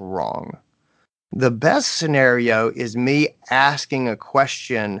what's wrong. The best scenario is me asking a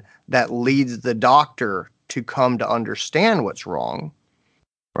question that leads the doctor to come to understand what's wrong.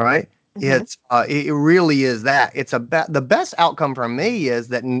 Right? It really is that. It's the best outcome for me is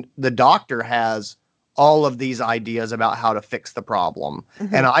that the doctor has all of these ideas about how to fix the problem.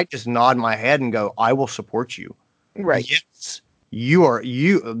 And I just nod my head and go, I will support you. Right. Yes,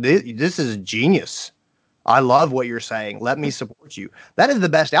 this is genius. I love what you're saying. Let me support you. That is the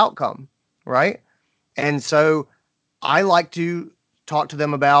best outcome. Right. And so I like to talk to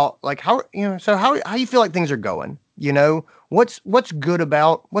them about like, how you feel like things are going, what's good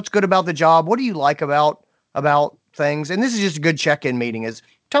about the job? What do you like about things? And this is just a good check-in meeting is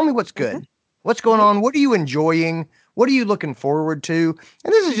tell me what's good. What's going on? What are you enjoying? What are you looking forward to?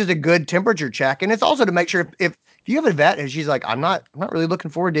 And this is just a good temperature check. And it's also to make sure if you have a vet and she's like, I'm not really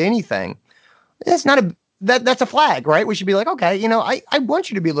looking forward to anything. It's not that's a flag, right? We should be like, okay, I want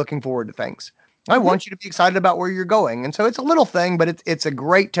you to be looking forward to things. I want you to be excited about where you're going. And so it's a little thing, but it's a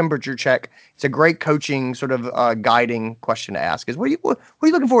great temperature check. It's a great coaching sort of guiding question to ask is, what are you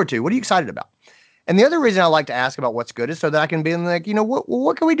looking forward to? What are you excited about? And the other reason I like to ask about what's good is so that I can be like,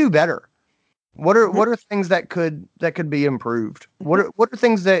 what can we do better? What are things that could be improved? What are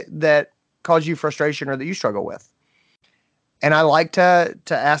things that cause you frustration or that you struggle with? And I like to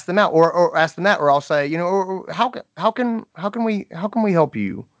ask them out or ask them that, or I'll say, or how can we help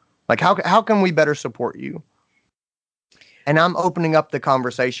you? Like, how can we better support you? And I'm opening up the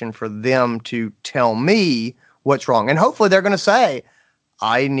conversation for them to tell me what's wrong. And hopefully they're going to say,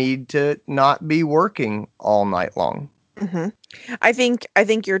 I need to not be working all night long. Mm-hmm. I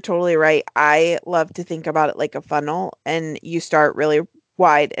think you're totally right. I love to think about it like a funnel, and you start really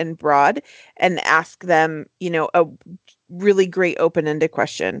wide and broad and ask them, a really great open-ended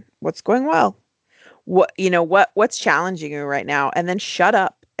question. What's going well? What's challenging you right now? And then shut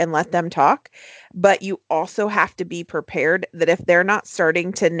up and let them talk. But you also have to be prepared that if they're not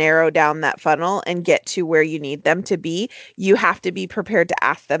starting to narrow down that funnel and get to where you need them to be, you have to be prepared to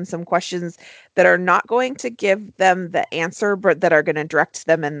ask them some questions that are not going to give them the answer, but that are going to direct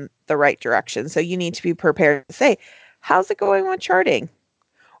them in the right direction. So you need to be prepared to say, how's it going with charting?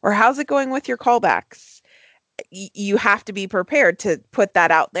 Or how's it going with your callbacks? You have to be prepared to put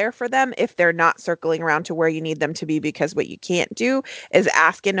that out there for them if they're not circling around to where you need them to be, because what you can't do is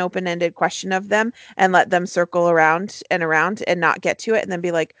ask an open-ended question of them and let them circle around and not get to it and then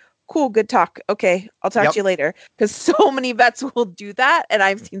be like, cool, good talk. Okay, I'll talk to you later. Because so many vets will do that. And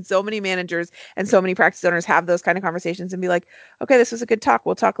I've seen so many managers and so many practice owners have those kind of conversations and be like, okay, this was a good talk.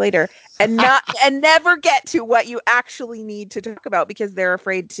 We'll talk later. And never get to what you actually need to talk about because they're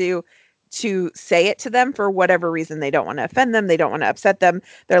afraid to say it to them for whatever reason. They don't want to offend them. They don't want to upset them.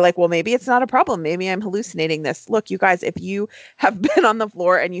 They're like, well, maybe it's not a problem. Maybe I'm hallucinating this. Look, you guys, if you have been on the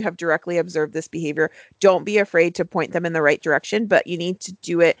floor and you have directly observed this behavior, don't be afraid to point them in the right direction, but you need to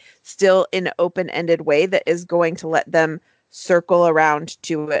do it still in an open-ended way that is going to let them circle around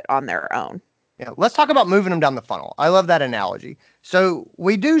to it on their own. Yeah, let's talk about moving them down the funnel. I love that analogy. So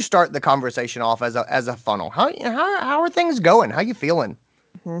we do start the conversation off as a funnel. How are things going? How you feeling?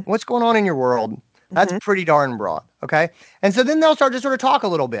 Mm-hmm. What's going on in your world? That's pretty darn broad. Okay. And so then they'll start to sort of talk a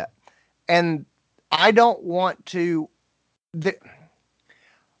little bit. And I don't want to,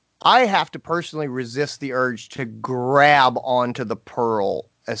 I have to personally resist the urge to grab onto the pearl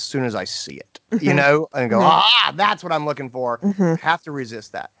as soon as I see it, and go, that's what I'm looking for. I have to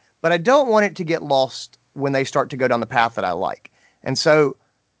resist that. But I don't want it to get lost when they start to go down the path that I like. And so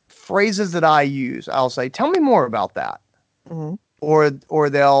phrases that I use, I'll say, tell me more about that. Mm-hmm. Or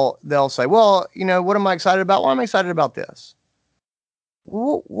they'll say, well, what am I excited about? Well, I'm excited about this.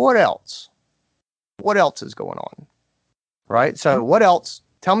 What else? What else is going on? Right? So what else?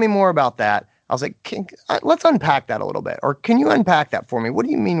 Tell me more about that. I was like, let's unpack that a little bit. Or can you unpack that for me? What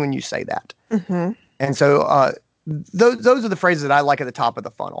do you mean when you say that? Mm-hmm. And so those are the phrases that I like at the top of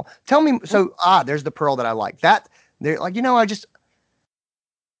the funnel. Tell me. So, there's the pearl that I like. That they're like, I just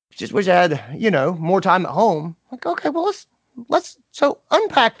wish I had, more time at home. Like, okay, well, let's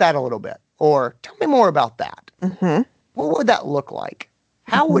unpack that a little bit, or tell me more about that. Mm-hmm. What would that look like?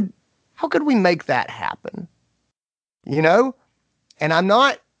 How could we make that happen? And I'm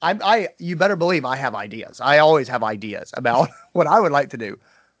not, you better believe I have ideas. I always have ideas about what I would like to do,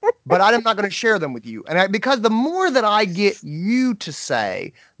 but I'm not going to share them with you. And because the more that I get you to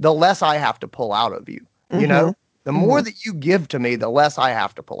say, the less I have to pull out of you, the more that you give to me, the less I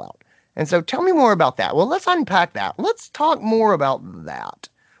have to pull out. And so tell me more about that. Well, let's unpack that. Let's talk more about that.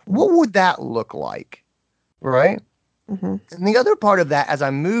 What would that look like? Right? Mm-hmm. And the other part of that, as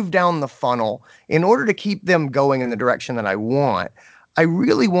I move down the funnel, in order to keep them going in the direction that I want, I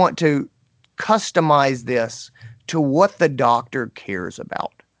really want to customize this to what the doctor cares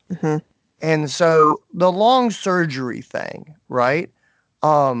about. Mm-hmm. And so the long surgery thing, right?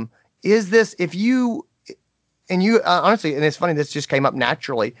 Is this, if you, and you, honestly, and it's funny, this just came up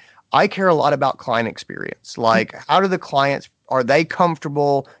naturally. I care a lot about client experience. Like, how do the clients, are they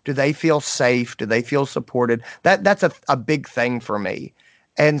comfortable? Do they feel safe? Do they feel supported? That's a big thing for me.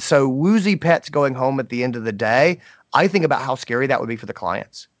 And so woozy pets going home at the end of the day, I think about how scary that would be for the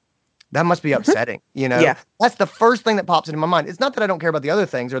clients. That must be upsetting, Yeah. That's the first thing that pops into my mind. It's not that I don't care about the other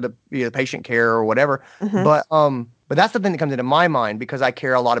things or the patient care or whatever, but that's the thing that comes into my mind because I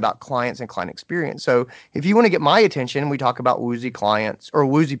care a lot about clients and client experience. So if you want to get my attention, we talk about woozy clients or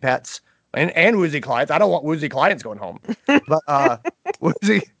woozy pets and woozy clients. I don't want woozy clients going home, but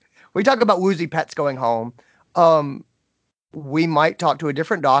we talk about woozy pets going home. We might talk to a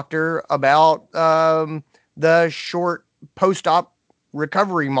different doctor about the short post-op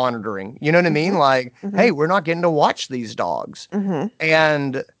recovery monitoring. You know what I mean? Like, hey, we're not getting to watch these dogs.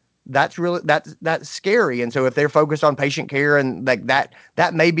 And that's really, that's scary. And so if they're focused on patient care and like that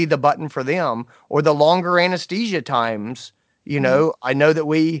may be the button for them, or the longer anesthesia times. I know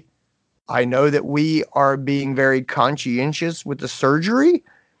that we are being very conscientious with the surgery.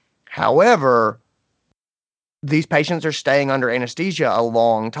 However, these patients are staying under anesthesia a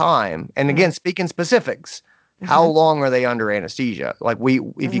long time. And again, speaking specifics, how long are they under anesthesia? Like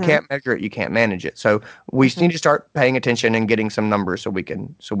if you can't measure it, you can't manage it. So we need to start paying attention and getting some numbers so we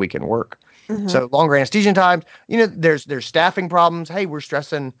can work. So longer anesthesia times, there's staffing problems. Hey, we're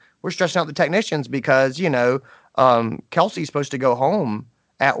stressing out the technicians because, Kelsey's supposed to go home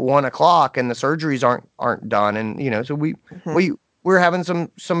at 1:00 and the surgeries aren't done. And, so we're having some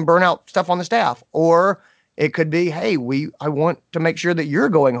burnout stuff on the staff. Or it could be, hey, I want to make sure that you're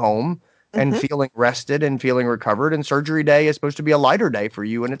going home and feeling rested and feeling recovered. And surgery day is supposed to be a lighter day for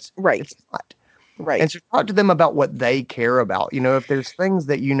you. And it's not. Right. And so talk to them about what they care about. If there's things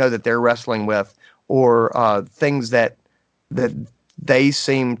that that they're wrestling with, or things that they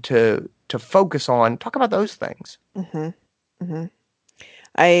seem to focus on, talk about those things.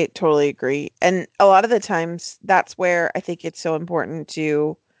 I totally agree. And a lot of the times that's where I think it's so important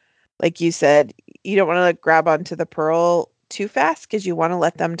to, like you said, you don't want to grab onto the pearl too fast because you want to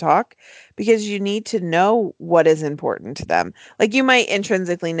let them talk, because you need to know what is important to them. Like you might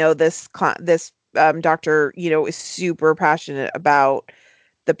intrinsically know this doctor, is super passionate about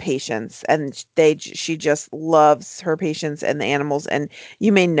the patients, and she just loves her patients and the animals. And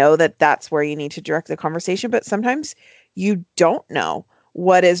you may know that that's where you need to direct the conversation, but sometimes you don't know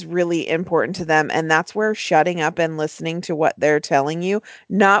what is really important to them. And that's where shutting up and listening to what they're telling you,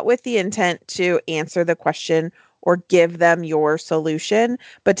 not with the intent to answer the question or give them your solution,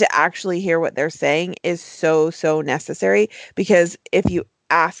 but to actually hear what they're saying is so, so necessary. Because if you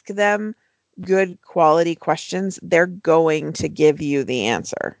ask them good quality questions, they're going to give you the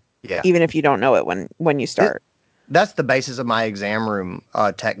answer. Yeah. Even if you don't know it when you start. That's the basis of my exam room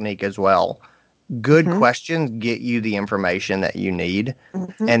technique as well. Good questions get you the information that you need.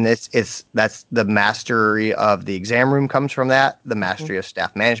 And that's the mastery of the exam room comes from that. The mastery of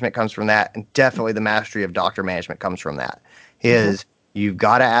staff management comes from that. And definitely the mastery of doctor management comes from that. Is you've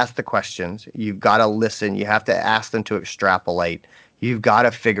got to ask the questions. You've got to listen. You have to ask them to extrapolate. You've got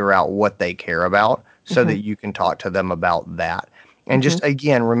to figure out what they care about so that you can talk to them about that. And just,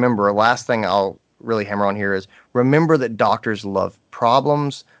 again, remember, last thing I'll really hammer on here is remember that doctors love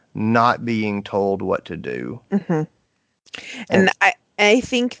problems, not being told what to do. And I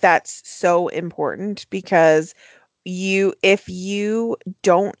think that's so important, because if you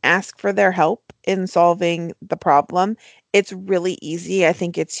don't ask for their help in solving the problem, it's really easy. I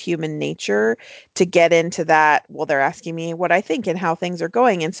think it's human nature to get into that. Well, they're asking me what I think and how things are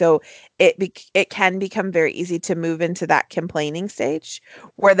going. And so it can become very easy to move into that complaining stage,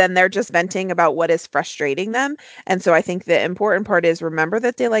 where then they're just venting about what is frustrating them. And so I think the important part is remember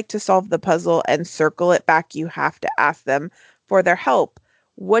that they like to solve the puzzle and circle it back. You have to ask them for their help.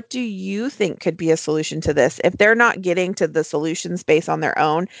 What do you think could be a solution to this? If they're not getting to the solution space on their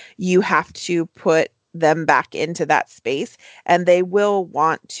own, you have to put them back into that space, and they will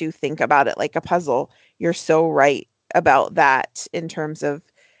want to think about it like a puzzle. You're so right about that in terms of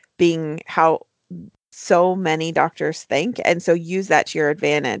being how so many doctors think. And so use that to your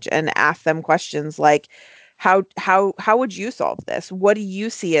advantage and ask them questions like, how would you solve this? What do you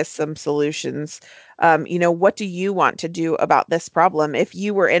see as some solutions? What do you want to do about this problem? If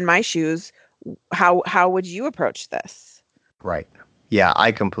you were in my shoes, how would you approach this? Right. Yeah,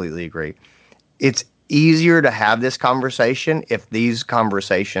 I completely agree. It's easier to have this conversation if these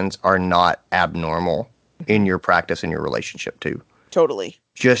conversations are not abnormal in your practice and your relationship too. Totally.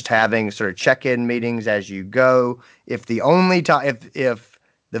 Just having sort of check-in meetings as you go. If the only time, if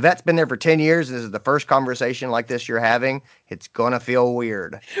the vet's been there for 10 years, this is the first conversation like this you're having, it's going to feel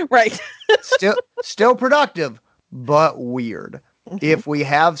weird. Right. Still productive, but weird. If we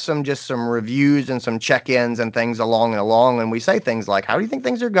have some reviews and some check-ins and things along, and we say things like, how do you think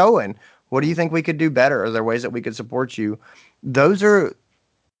things are going? What do you think we could do better? Are there ways that we could support you?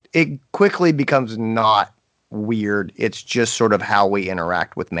 It quickly becomes not weird. It's just sort of how we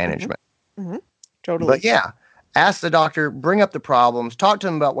interact with management. Totally. But yeah, ask the doctor, bring up the problems, talk to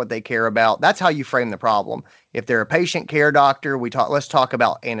them about what they care about. That's how you frame the problem. If they're a patient care doctor, let's talk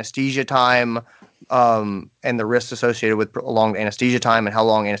about anesthesia time, and the risks associated with prolonged anesthesia time and how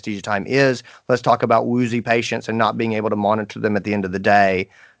long anesthesia time is. Let's talk about woozy patients and not being able to monitor them at the end of the day.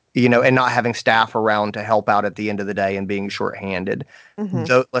 and not having staff around to help out at the end of the day and being shorthanded.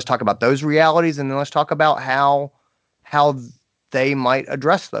 Let's talk about those realities, and then let's talk about how they might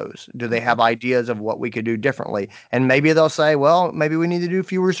address those. Do they have ideas of what we could do differently? And maybe they'll say, well, maybe we need to do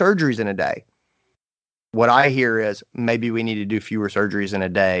fewer surgeries in a day. What I hear is maybe we need to do fewer surgeries in a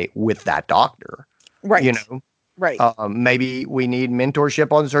day with that doctor. Right. Right. Maybe we need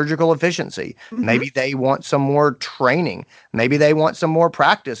mentorship on surgical efficiency. Maybe they want some more training. Maybe they want some more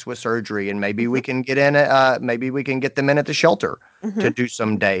practice with surgery, and maybe we can get maybe we can get them in at the shelter to do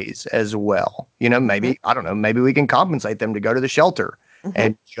some days as well. Maybe I don't know. Maybe we can compensate them to go to the shelter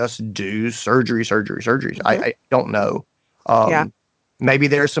and just do surgeries. I don't know. Maybe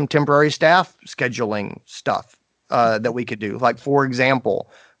there's some temporary staff scheduling stuff that we could do. Like, for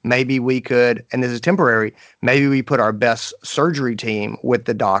example, maybe we could, and this is temporary, maybe we put our best surgery team with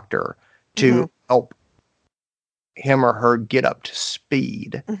the doctor to help him or her get up to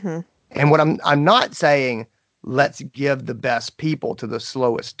speed. And what I'm not saying, let's give the best people to the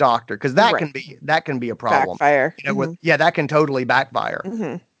slowest doctor, because that can be a problem. Backfire. That can totally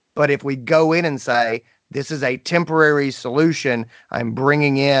backfire. But if we go in and say, this is a temporary solution, I'm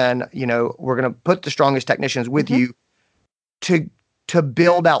bringing in, we're going to put the strongest technicians with you to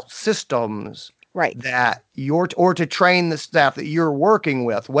build out systems that or to train the staff that you're working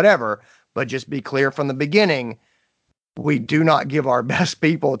with, whatever. But just be clear from the beginning, we do not give our best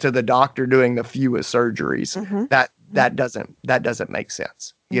people to the doctor doing the fewest surgeries. That doesn't make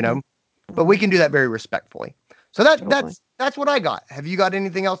sense, But we can do that very respectfully. So that's what I got. Have you got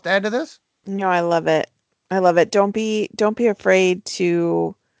anything else to add to this? No, I love it. Don't be afraid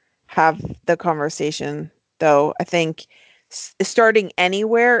to have the conversation, though. I think starting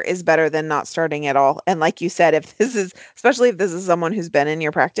anywhere is better than not starting at all. And like you said, especially if this is someone who's been in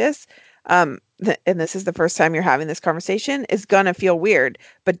your practice, and this is the first time you're having this conversation, it's going to feel weird,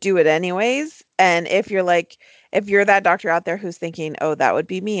 but do it anyways. And if you're that doctor out there who's thinking, oh, that would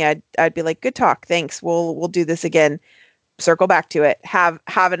be me, I'd be like, good talk. Thanks. We'll do this again. Circle back to it, have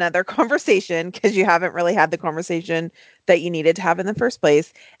another conversation, because you haven't really had the conversation that you needed to have in the first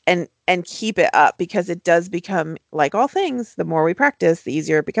place, and keep it up, because it does become, like all things, the more we practice, the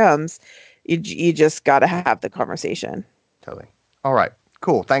easier it becomes. You just got to have the conversation. Totally. All right.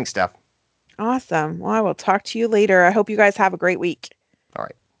 Cool. Thanks, Steph. Awesome. Well, I will talk to you later. I hope you guys have a great week. All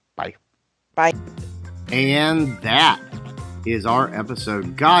right. Bye. Bye. And that is our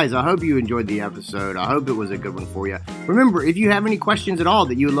episode. Guys, I hope you enjoyed the episode. I hope it was a good one for you. Remember, if you have any questions at all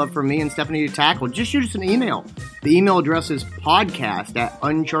that you would love for me and Stephanie to tackle, just shoot us an email. The email address is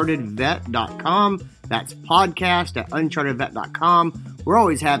podcast@unchartedvet.com. That's podcast@unchartedvet.com. We're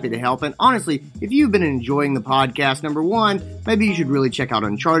always happy to help. And honestly, if you've been enjoying the podcast, number one, maybe you should really check out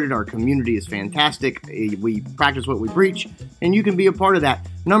Uncharted. Our community is fantastic. We practice what we preach, and you can be a part of that.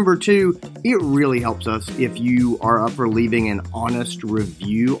 Number two, it really helps us if you are up for leaving an honest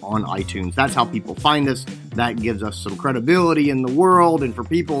review on iTunes. That's how people find us. That gives us some credibility in the world. And for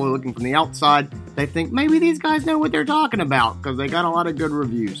people looking from the outside, they think maybe these guys know what they're talking about because they got a lot of good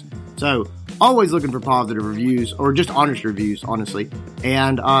reviews. So always looking for positive reviews, or just honest reviews, honestly.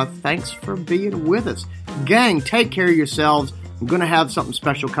 And thanks for being with us. Gang, take care of yourselves. I'm going to have something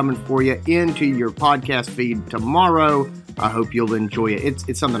special coming for you into your podcast feed tomorrow. I hope you'll enjoy it.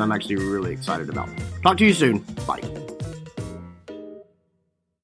 It's something I'm actually really excited about. Talk to you soon. Bye.